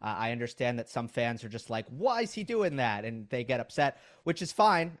 I understand that some fans are just like, why is he doing that? And they get upset, which is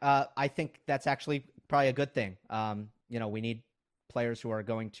fine. I think that's actually probably a good thing. We need players who are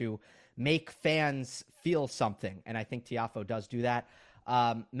going to make fans feel something. And I think Tiafoe does do that.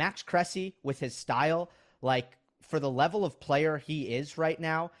 Max Cressy with his style, like for the level of player he is right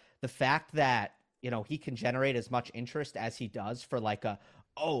now, the fact that, he can generate as much interest as he does for like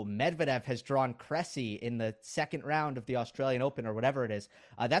Medvedev has drawn Cressy in the second round of the Australian Open or whatever it is.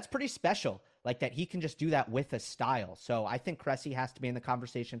 That's pretty special, like that he can just do that with a style. So I think Cressy has to be in the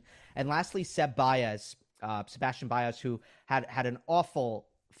conversation. And lastly, Sebastian Baez, who had an awful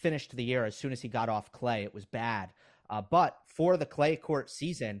finish to the year as soon as he got off clay. It was bad. But for the clay court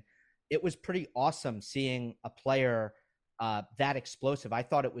season, it was pretty awesome seeing a player that explosive. I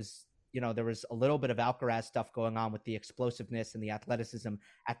thought it was, there was a little bit of Alcaraz stuff going on with the explosiveness and the athleticism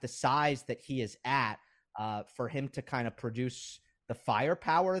at the size that he is at, for him to kind of produce the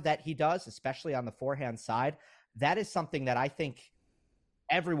firepower that he does, especially on the forehand side. That is something that I think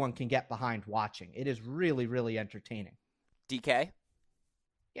everyone can get behind watching. It is really, really entertaining. DK?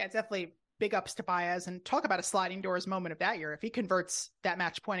 Yeah, it's definitely big ups to Baez, and talk about a sliding doors moment of that year. If he converts that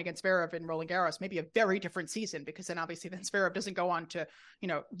match point against Zverev in Roland Garros, maybe a very different season, because then obviously Zverev doesn't go on to,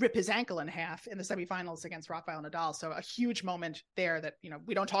 rip his ankle in half in the semifinals against Rafael Nadal. So a huge moment there that,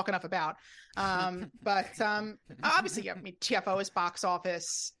 we don't talk enough about. But obviously, Tiafoe is box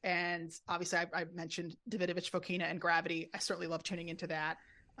office. And obviously I mentioned Davidovich Fokina and Gravity. I certainly love tuning into that.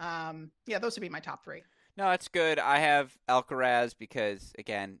 Those would be my top three. No, that's good. I have Alcaraz because,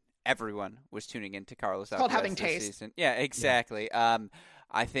 again, everyone was tuning into Carlos Alcaraz called having this taste. season. Yeah, exactly. Yeah.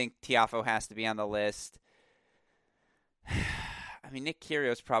 I think Tiafoe has to be on the list. Nick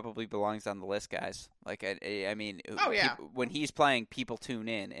Kyrgios probably belongs on the list, guys. Like, when he's playing, people tune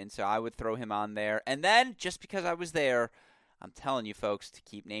in, and so I would throw him on there. And then, just because I was there, I'm telling you, folks, to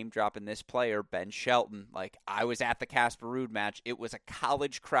keep name dropping this player, Ben Shelton. Like, I was at the Casper Ruud match. It was a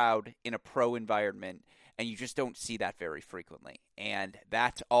college crowd in a pro environment. And you just don't see that very frequently. And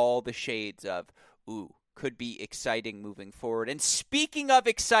that's all the shades of, could be exciting moving forward. And speaking of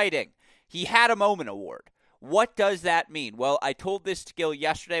exciting, he had a moment award. What does that mean? Well, I told this to Gil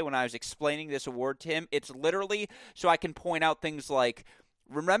yesterday when I was explaining this award to him. It's literally so I can point out things like,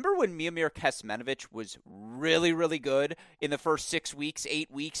 remember when Miomir Kecmanovic was really, really good in the first 6 weeks,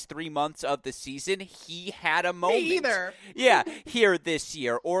 8 weeks, 3 months of the season? He had a moment. Me either. Yeah, here this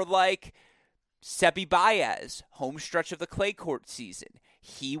year. Or like Sebi Baez, home stretch of the clay court season.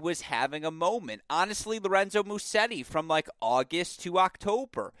 He was having a moment. Honestly, Lorenzo Musetti from like August to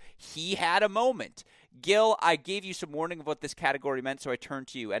October. He had a moment. Gil, I gave you some warning of what this category meant, so I turn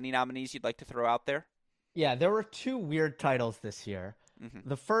to you. Any nominees you'd like to throw out there? Yeah, there were two weird titles this year. Mm-hmm.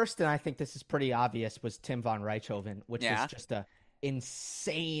 The first, and I think this is pretty obvious, was Tim van Rijthoven, which was just a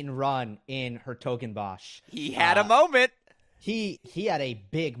insane run in Hertogenbosch. He had a moment. He had a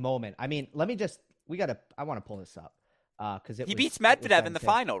big moment. I mean, I want to pull this up. He beats Medvedev in the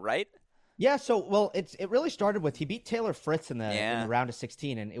final, right? Yeah, it really started with he beat Taylor Fritz in the round of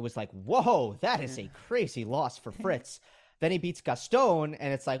 16, and it was like, whoa, that is a crazy loss for Fritz. Then he beats Gaston,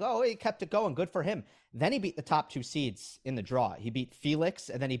 and it's like, he kept it going. Good for him. Then he beat the top two seeds in the draw. He beat Felix,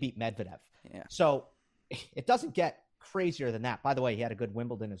 and then he beat Medvedev. Yeah. So it doesn't get crazier than that. By the way, he had a good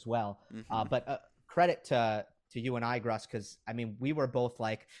Wimbledon as well. Mm-hmm. But credit to you and I, Gruss, because, we were both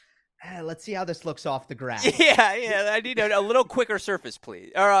like, let's see how this looks off the grass. Yeah. I need a little quicker surface,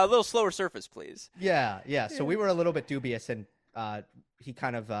 please. Or a little slower surface, please. Yeah. So we were a little bit dubious, and he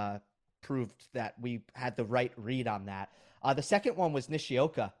kind of proved that we had the right read on that. The second one was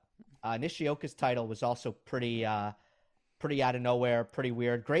Nishioka. Nishioka's title was also pretty out of nowhere, pretty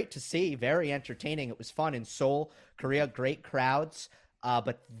weird. Great to see, very entertaining. It was fun in Seoul, Korea, great crowds.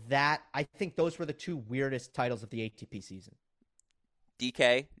 But I think those were the two weirdest titles of the ATP season.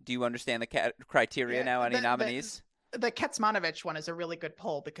 DK, do you understand the criteria now? Any nominees? The Kecmanovic one is a really good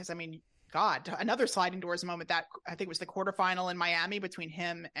poll because, God, another sliding doors moment that I think was the quarterfinal in Miami between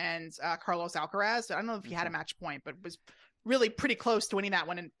him and Carlos Alcaraz. I don't know if he had a match point, but it was really pretty close to winning that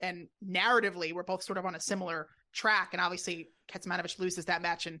one. And narratively, we're both sort of on a similar track. And obviously, Kecmanovic loses that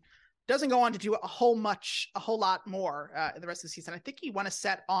match and doesn't go on to do a whole lot more the rest of the season. I think he won a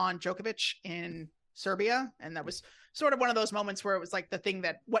set on Djokovic in Serbia, and that was sort of one of those moments where it was like the thing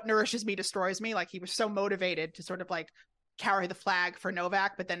that what nourishes me destroys me. Like he was so motivated to sort of like carry the flag for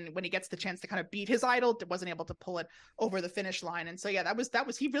Novak, but then when he gets the chance to kind of beat his idol, wasn't able to pull it over the finish line. And so yeah, that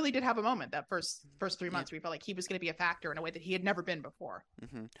was he really did have a moment that first 3 months where he felt like he was going to be a factor in a way that he had never been before.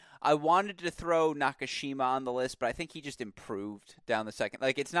 Mm-hmm. I wanted to throw Nakashima on the list, but I think he just improved down the second.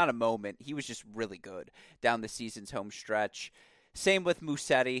 Like, it's not a moment. He was just really good down the season's home stretch. Same with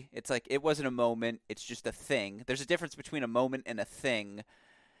Musetti. It's like, it wasn't a moment. It's just a thing. There's a difference between a moment and a thing.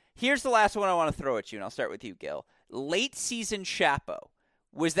 Here's the last one I want to throw at you, and I'll start with you, Gil. Late season Shapo.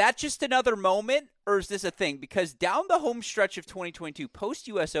 Was that just another moment, or is this a thing? Because down the home stretch of 2022,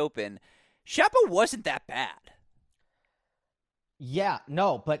 post-U.S. Open, Shapo wasn't that bad. Yeah,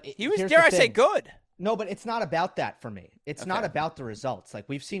 no, but he was, dare I say, good. No, but it's not about that for me. It's not about the results. Like,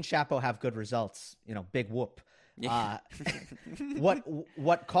 we've seen Shapo have good results, big whoop. Yeah.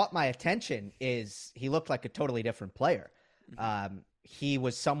 What caught my attention is he looked like a totally different player. He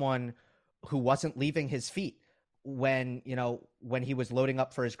was someone who wasn't leaving his feet when he was loading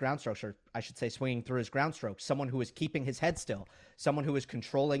up for his ground strokes, or I should say swinging through his ground strokes, someone who was keeping his head still, someone who was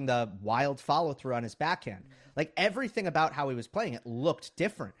controlling the wild follow through on his backhand. Like, everything about how he was playing, it looked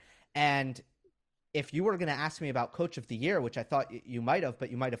different. And if you were going to ask me about coach of the year, which I thought you might have,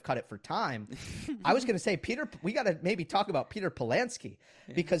 but you might have cut it for time, I was going to say, we got to maybe talk about Peter Polansky,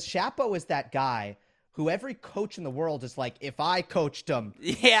 because Shapo is that guy who every coach in the world is like, if I coached him,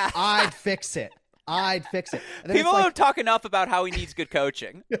 I'd fix it. I'd fix it. People don't talk enough about how he needs good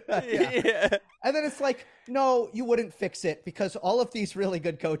coaching. Yeah. And then it's like, no, you wouldn't fix it because all of these really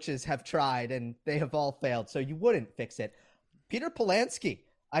good coaches have tried and they have all failed. So you wouldn't fix it. Peter Polansky,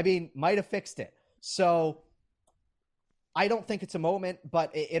 might have fixed it. So I don't think it's a moment,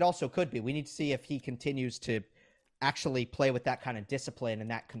 but it also could be. We need to see if he continues to actually play with that kind of discipline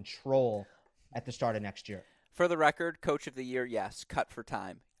and that control at the start of next year. For the record, coach of the year, yes, cut for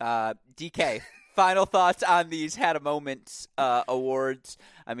time. DK, final thoughts on these had a moment awards.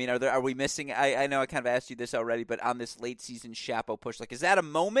 Are we missing? I know I kind of asked you this already, but on this late season Shapo push, like, is that a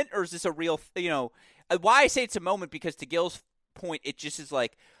moment or is this a real? Why I say it's a moment, because to Gil's point, it just is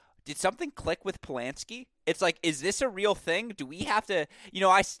like, did something click with Polansky? It's like, is this a real thing? Do we have to?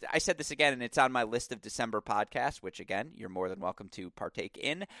 I said this again, and it's on my list of December podcasts, which again, you're more than welcome to partake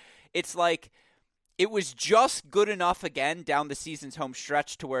in. It's like, it was just good enough again down the season's home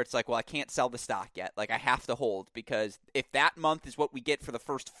stretch to where it's like, well, I can't sell the stock yet. Like, I have to hold, because if that month is what we get for the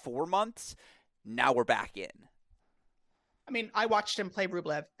first 4 months, now we're back in. I watched him play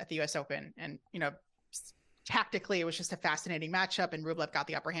Rublev at the U.S. Open, and, tactically, it was just a fascinating matchup, and Rublev got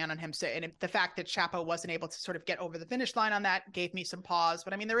the upper hand on him. So, and the fact that Shapo wasn't able to sort of get over the finish line on that gave me some pause.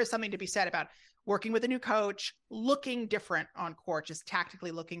 But there is something to be said about working with a new coach, looking different on court, just tactically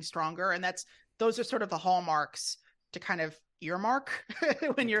looking stronger. And those are sort of the hallmarks to kind of earmark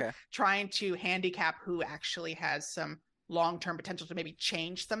when you're trying to handicap who actually has some long-term potential to maybe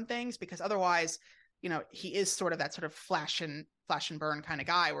change some things, because otherwise, he is sort of that sort of flash and burn kind of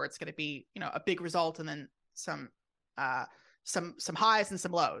guy where it's going to be, a big result and then some highs and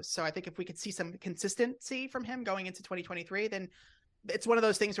some lows. So I think if we could see some consistency from him going into 2023, then it's one of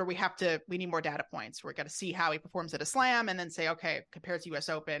those things where we need more data points. We're got to see how he performs at a slam and then say, okay, compared to US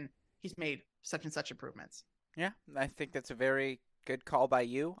Open, he's made such and such improvements. Yeah, I think that's a very good call by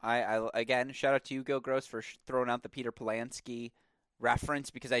you. I again, shout out to you, Gil Gross, for throwing out the Peter Polansky reference,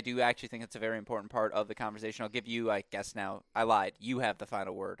 because I do actually think it's a very important part of the conversation. I'll give you, I guess now, I lied. You have the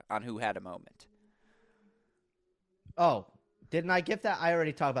final word on who had a moment. Oh, didn't I give that? I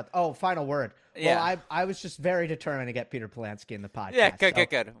already talked about. Final word. Yeah. Well, I was just very determined to get Peter Polansky in the podcast. Yeah,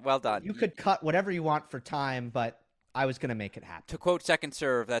 good. Well done. You could cut whatever you want for time, but I was going to make it happen. To quote Second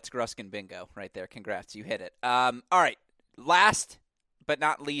Serve, that's Gruskin bingo right there. Congrats, you hit it. All right, last but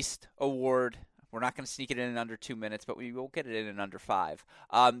not least award. We're not going to sneak it in under 2 minutes, but we will get it in under 5.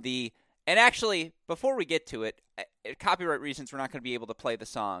 And actually, before we get to it, copyright reasons, we're not going to be able to play the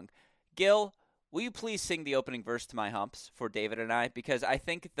song. Gil, will you please sing the opening verse to My Humps for David and I? Because I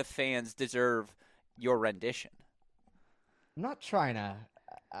think the fans deserve your rendition. I'm not trying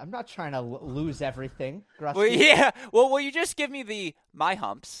to lose everything, Grusky. Well, yeah. Well, will you just give me the My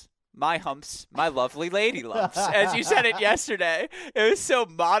Humps, my lovely lady lumps, as you said it yesterday. It was so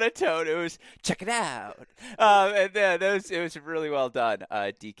monotone. It was, check it out. It was really well done,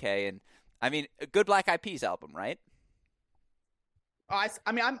 DK. And, a good Black Eyed Peas album, right?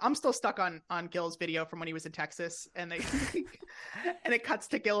 I'm still stuck on Gil's video from when he was in Texas, and and it cuts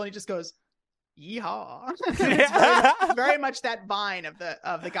to Gil, and he just goes, Yeehaw. It's very much that Vine of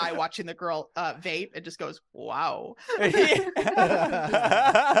the guy watching the girl vape. It just goes, wow.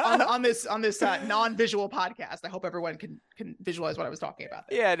 on this non-visual podcast. I hope everyone can visualize what I was talking about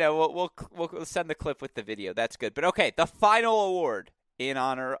there. Yeah, no, we'll send the clip with the video. That's good. But okay, the final award in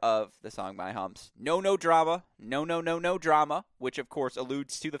honor of the song My Humps. No drama. No drama, which of course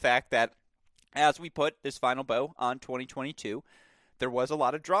alludes to the fact that as we put this final bow on 2022, there was a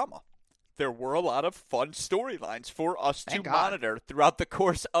lot of drama. There were a lot of fun storylines for us to monitor throughout the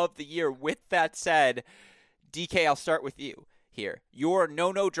course of the year. With that said, DK, I'll start with you here. Your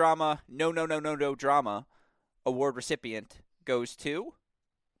no drama, no drama award recipient goes to?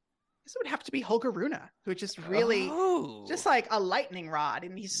 This would have to be Holger Rune, who just really, just like a lightning rod.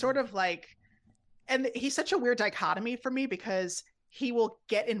 And he's sort of like, and he's such a weird dichotomy for me because he will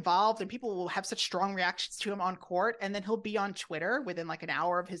get involved and people will have such strong reactions to him on court. And then he'll be on Twitter within like an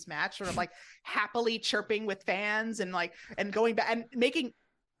hour of his match, sort of like happily chirping with fans and going back and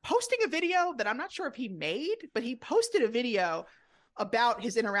posting a video that I'm not sure if he made, but he posted a video about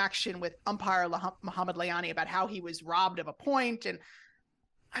his interaction with umpire Mohamed Layani about how he was robbed of a point. And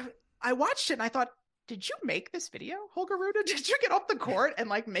I watched it and I thought, did you make this video, Holger Rune? Did you get off the court and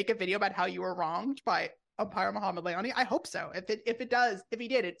like make a video about how you were wronged by umpire Mohamed Layani? I hope so. If he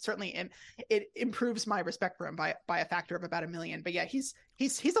did, it certainly it improves my respect for him by a factor of about 1 million. But yeah, he's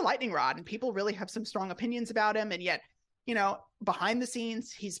a lightning rod, and people really have some strong opinions about him. And yet, behind the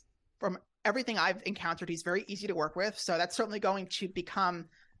scenes, he's, from everything I've encountered, he's very easy to work with. So that's certainly going to become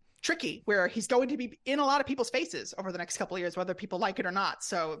tricky, where he's going to be in a lot of people's faces over the next couple of years, whether people like it or not.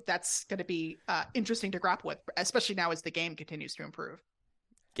 So that's going to be interesting to grapple with, especially now as the game continues to improve.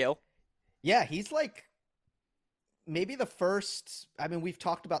 Gil? Yeah, he's like maybe the first, I mean, we've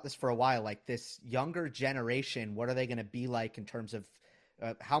talked about this for a while, like this younger generation, what are they going to be like in terms of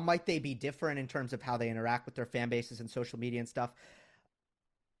how might they be different in terms of how they interact with their fan bases and social media and stuff?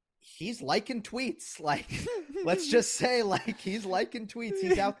 He's liking tweets. Like, let's just say, like, he's liking tweets.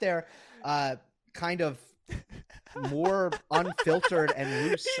 He's out there kind of more unfiltered and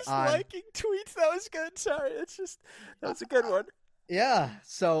loose. He's liking tweets. That was good. Sorry. That's a good one. Yeah.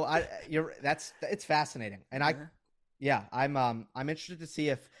 So it's fascinating. And I'm interested to see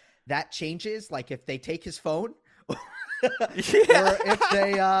if that changes. Like if they take his phone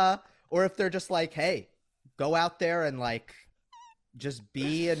or if they're just like, hey, go out there and like, just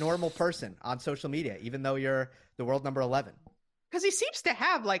be a normal person on social media, even though you're the world number 11. Because he seems to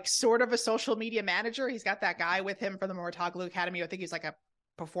have like sort of a social media manager. He's got that guy with him from the Mouratoglou Academy. I think he's like a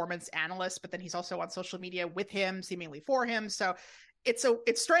performance analyst, but then he's also on social media with him, seemingly for him. So it's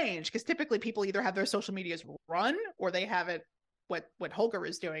strange because typically people either have their social medias run or they have it what Holger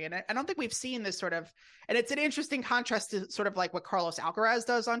is doing. And I don't think we've seen this sort of, and it's an interesting contrast to sort of like what Carlos Alcaraz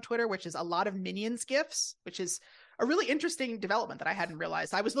does on Twitter, which is a lot of Minions GIFs, which is a really interesting development that I hadn't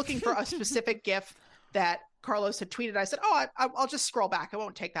realized. I was looking for a specific GIF that Carlos had tweeted. I said, I'll just scroll back. It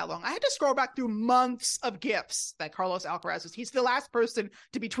won't take that long. I had to scroll back through months of GIFs that Carlos Alcaraz was. He's the last person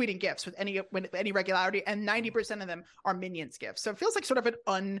to be tweeting GIFs with any regularity, and 90% of them are Minions GIFs. So it feels like sort of an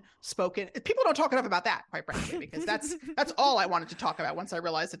unspoken. People don't talk enough about that, quite frankly, because that's all I wanted to talk about once I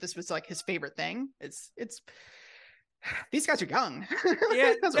realized that this was like his favorite thing. It's these guys are young.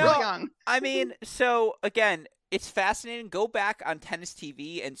 Yeah, these guys are really young. I mean, so again, it's fascinating. Go back on Tennis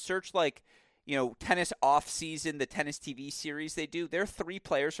TV and search like, tennis off season, the Tennis TV series they do. Their 3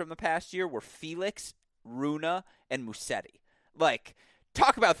 players from the past year were Felix, Rune, and Musetti. Like,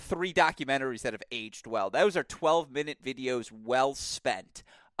 talk about 3 documentaries that have aged well. Those are 12-minute videos well spent.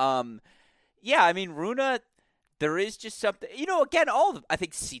 Yeah, I mean, Rune, there is just something, again, I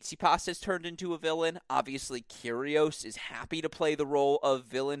think Tsitsipas has turned into a villain. Obviously, Kyrgios is happy to play the role of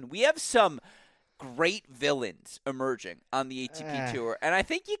villain. We have some great villains emerging on the ATP Tour, and I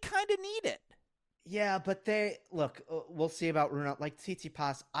think you kind of need it. Yeah, but we'll see about Rune. Like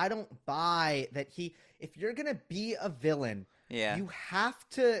Tsitsipas, I don't buy that if you're going to be a villain, you have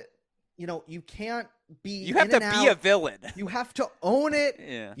to, you can't be You have to be a villain. You have to own it.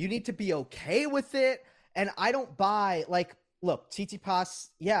 Yeah. You need to be okay with it. And I don't buy, like, look, Tsitsipas,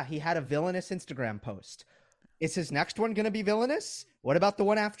 he had a villainous Instagram post. Is his next one going to be villainous? What about the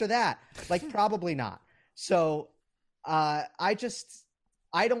one after that? Like, probably not. So I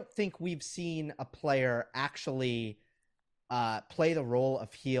don't think we've seen a player actually play the role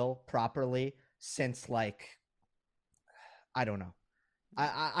of heel properly since, like, I don't know.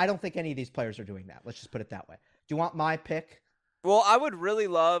 I don't think any of these players are doing that. Let's just put it that way. Do you want my pick Well, I would really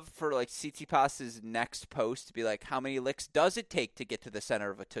love for like Tsitsipas's next post to be like, how many licks does it take to get to the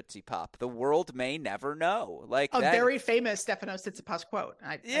center of a Tootsie Pop? The world may never know. Like A that, very famous Stefanos Tsitsipas quote.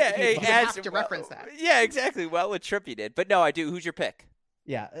 he would have to reference that. Yeah, exactly. Well attributed. But no, I do. Who's your pick?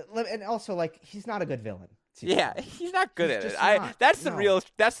 Yeah, and also like he's not a good villain. Yeah, he's not good at it. Not. That's the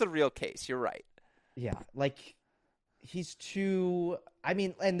real case. You're right. Yeah, like he's too. I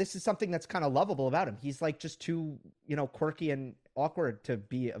mean, and this is something that's kind of lovable about him. He's like just too, quirky and awkward to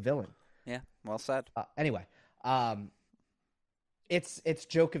be a villain. Yeah, well said. Anyway, it's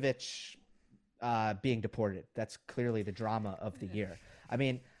Djokovic being deported. That's clearly the drama of the year. I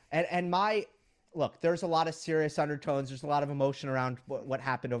mean, and my look, there's a lot of serious undertones. There's a lot of emotion around what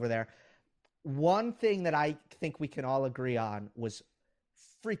happened over there. One thing that I think we can all agree on was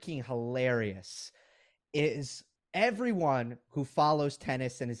freaking hilarious is everyone who follows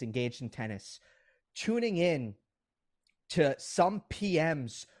tennis and is engaged in tennis tuning in to some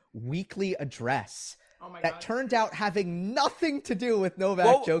PM's weekly address that turned out having nothing to do with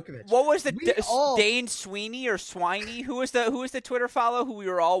Novak Djokovic. What was the Dane Sweeney or Swiney? Who was the Twitter follow who we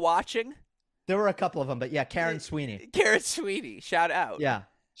were all watching? There were a couple of them, but yeah, Karen Sweeney. Karen Sweeney, shout out. Yeah.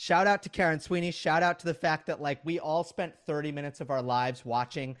 Shout out to Karen Sweeney. Shout out to the fact that like we all spent 30 minutes of our lives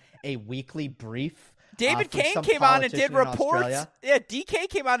watching a weekly brief. David Kane came on and did reports. Yeah, DK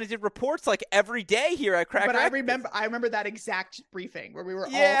came on and did reports like every day here at Crack. But I remember that exact briefing where we were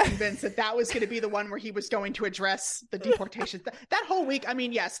all convinced that was going to be the one where he was going to address the deportation. That whole week, I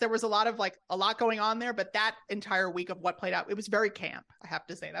mean, yes, there was a lot going on there, but that entire week of what played out, it was very camp. I have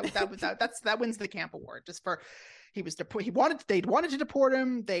to say that wins the camp award just for. They wanted to deport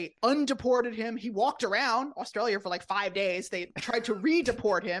him. They undeported him. He walked around Australia for like 5 days. They tried to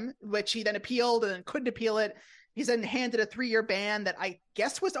re-deport him, which he then appealed and then couldn't appeal it. He's then handed a 3-year ban that I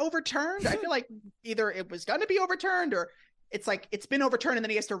guess was overturned. I feel like either it was going to be overturned or it's like it's been overturned and then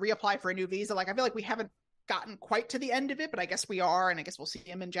he has to reapply for a new visa. Like I feel like we haven't gotten quite to the end of it, but I guess we are, and I guess we'll see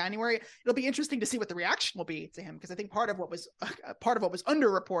him in January. It'll be interesting to see what the reaction will be to him, because I think part of what was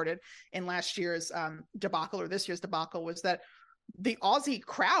underreported in last year's debacle or this year's debacle was that the Aussie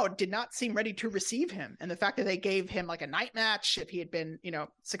crowd did not seem ready to receive him, and the fact that they gave him like a night match if he had been,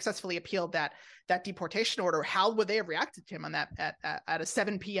 successfully appealed that deportation order, how would they have reacted to him on that at a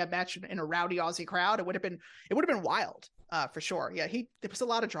 7 p.m. match in a rowdy Aussie crowd? It would have been wild for sure. Yeah, there was a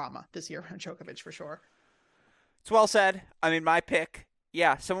lot of drama this year on Djokovic for sure. It's well said. I mean, my pick,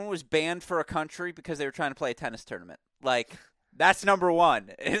 someone was banned for a country because they were trying to play a tennis tournament. Like, that's number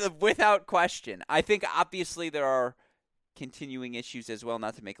one, without question. I think, obviously, there are continuing issues as well,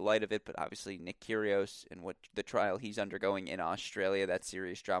 not to make light of it, but obviously Nick Kyrgios and what the trial he's undergoing in Australia, that's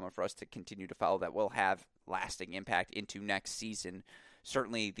serious drama for us to continue to follow that will have lasting impact into next season.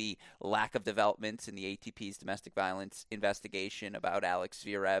 Certainly the lack of developments in the ATP's domestic violence investigation about Alex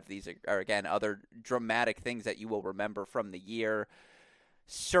Zverev. These are again, other dramatic things that you will remember from the year.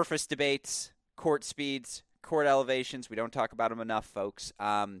 Surface debates, court speeds, court elevations. We don't talk about them enough, folks.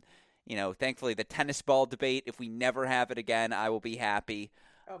 Thankfully the tennis ball debate, if we never have it again, I will be happy.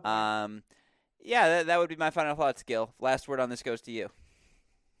 That would be my final thoughts, Gil. Last word on this goes to you.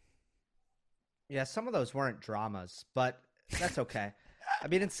 Yeah, some of those weren't dramas, but that's okay. I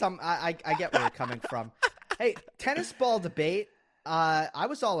mean, I get where you're coming from. Hey, tennis ball debate. I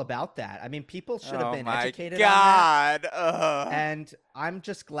was all about that. I mean, people should have been educated on that. And I'm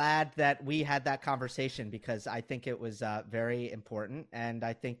just glad that we had that conversation because I think it was very important, and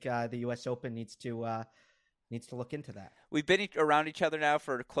I think the U.S. Open needs to look into that. We've been around each other now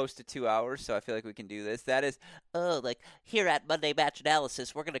for close to 2 hours, so I feel like we can do this. That is, here at Monday Match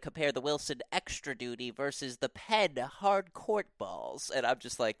Analysis, we're going to compare the Wilson Extra Duty versus the Penn Hard Court Balls. And I'm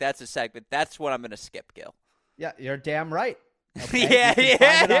just like, that's a segment. That's what I'm going to skip, Gil. Yeah, you're damn right. Okay? You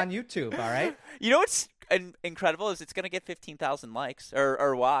can find it on YouTube, all right? You know what's incredible is it's going to get 15,000 likes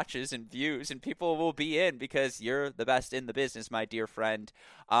or watches and views, and people will be in because you're the best in the business, my dear friend.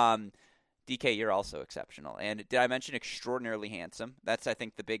 DK, you're also exceptional. And did I mention extraordinarily handsome? That's, I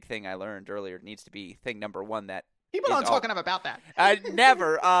think, the big thing I learned earlier. It needs to be thing number one that people don't talk enough about that.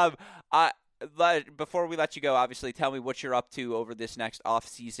 Never. Before we let you go, obviously, tell me what you're up to over this next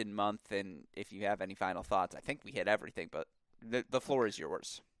off-season month, and if you have any final thoughts. I think we hit everything, but the floor is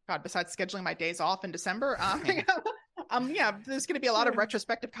yours. God, besides scheduling my days off in December, there's going to be a lot of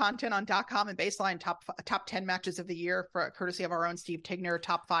retrospective content on .com and Baseline top 10 matches of the year, for courtesy of our own Steve Tigner,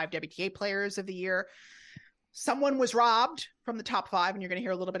 top 5 WTA players of the year. Someone was robbed from the top 5, and you're going to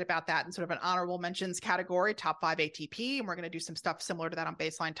hear a little bit about that in sort of an honorable mentions category, top 5 ATP, and we're going to do some stuff similar to that on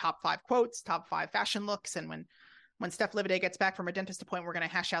Baseline, top 5 quotes, top 5 fashion looks, and when when Steph Lividay gets back from her dentist appointment, we're going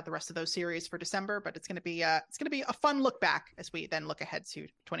to hash out the rest of those series for December. But it's going to be a fun look back as we then look ahead to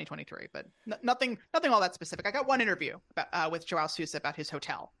 2023. But nothing all that specific. I got one interview with Joao Sousa about his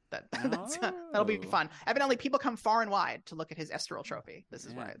hotel. That'll be fun. Evidently, people come far and wide to look at his Estoril trophy. This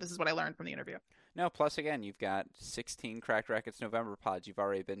is what I learned from the interview. No, plus again, you've got 16 Cracked Racquets November pods you've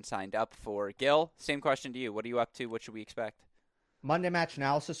already been signed up for. Gil, same question to you. What are you up to? What should we expect? Monday Match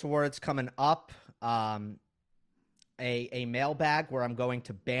Analysis Awards coming up. A mailbag where I'm going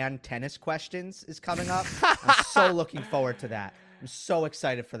to ban tennis questions is coming up. I'm so looking forward to that. I'm so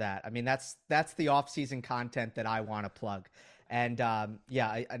excited for that. I mean, that's the off-season content that I want to plug. And an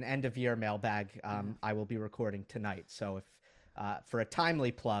end-of-year mailbag I will be recording tonight. So if for a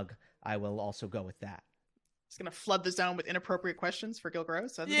timely plug, I will also go with that. It's going to flood the zone with inappropriate questions for Gil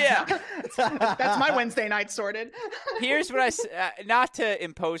Gross. Yeah. That's my Wednesday night sorted. Here's what not to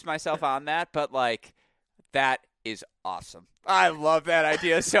impose myself on that, but like that is awesome. I love that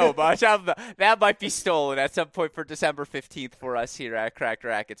idea so much. That might be stolen at some point for December 15th for us here at Cracked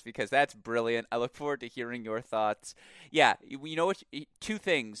Racquets because that's brilliant. I look forward to hearing your thoughts. Yeah, you know what? Two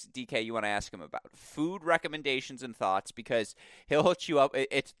things, DK, you want to ask him about. Food recommendations and thoughts because he'll hook you up.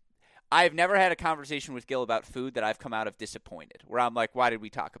 I've never had a conversation with Gil about food that I've come out of disappointed, where I'm like, why did we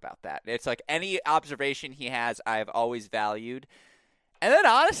talk about that? It's like any observation he has, I've always valued. And then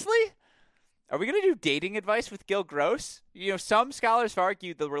honestly, are we going to do dating advice with Gil Gross? You know, some scholars have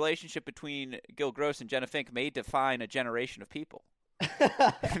argued the relationship between Gil Gross and Jenna Fink may define a generation of people. It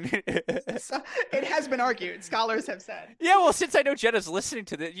has been argued. Scholars have said. Yeah, well, since I know Jenna's listening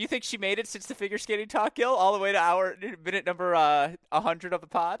to this, you think she made it since the figure skating talk, Gil, all the way to minute number 100 of the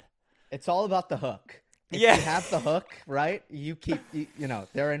pod? It's all about the hook. If you have the hook, right, you keep,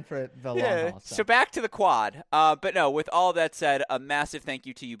 they're in for the long haul. So back to the quad. But no, with all that said, a massive thank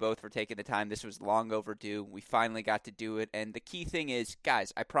you to you both for taking the time. This was long overdue. We finally got to do it. And the key thing is,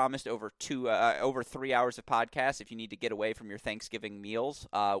 guys, I promised over 3 hours of podcast. If you need to get away from your Thanksgiving meals,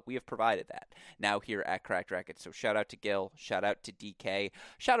 we have provided that now here at Cracked Racquets. So shout out to Gil. Shout out to DK.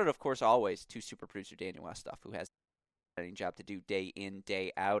 Shout out, of course, always to super producer Daniel Westhoff, who has job to do day in,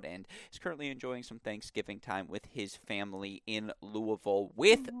 day out, and is currently enjoying some Thanksgiving time with his family in Louisville.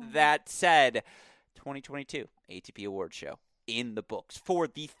 With that said, 2022 ATP Awards Show in the books for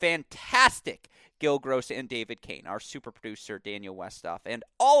the fantastic Gil Gross and David Kane, our super producer Daniel Westhoff, and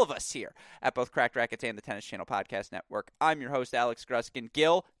all of us here at both Cracked Racquets and the Tennis Channel Podcast Network. I'm your host, Alex Gruskin.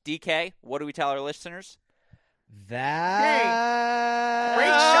 Gil, DK, what do we tell our listeners? Great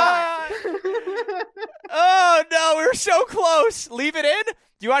shot. Oh, no, we were so close. Leave it in? Do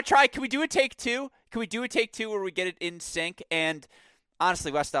you want to try? Can we do a take two? Can we do a take two where we get it in sync? And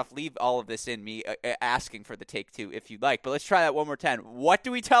honestly, Westhoff, leave all of this in me asking for the take two if you'd like. But let's try that one more time. What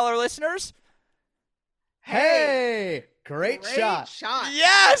do we tell our listeners? Hey, great shot.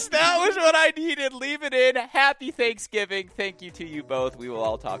 Yes, that was what I needed. Leave it in. Happy Thanksgiving. Thank you to you both. We will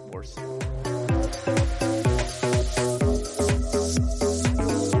all talk more soon.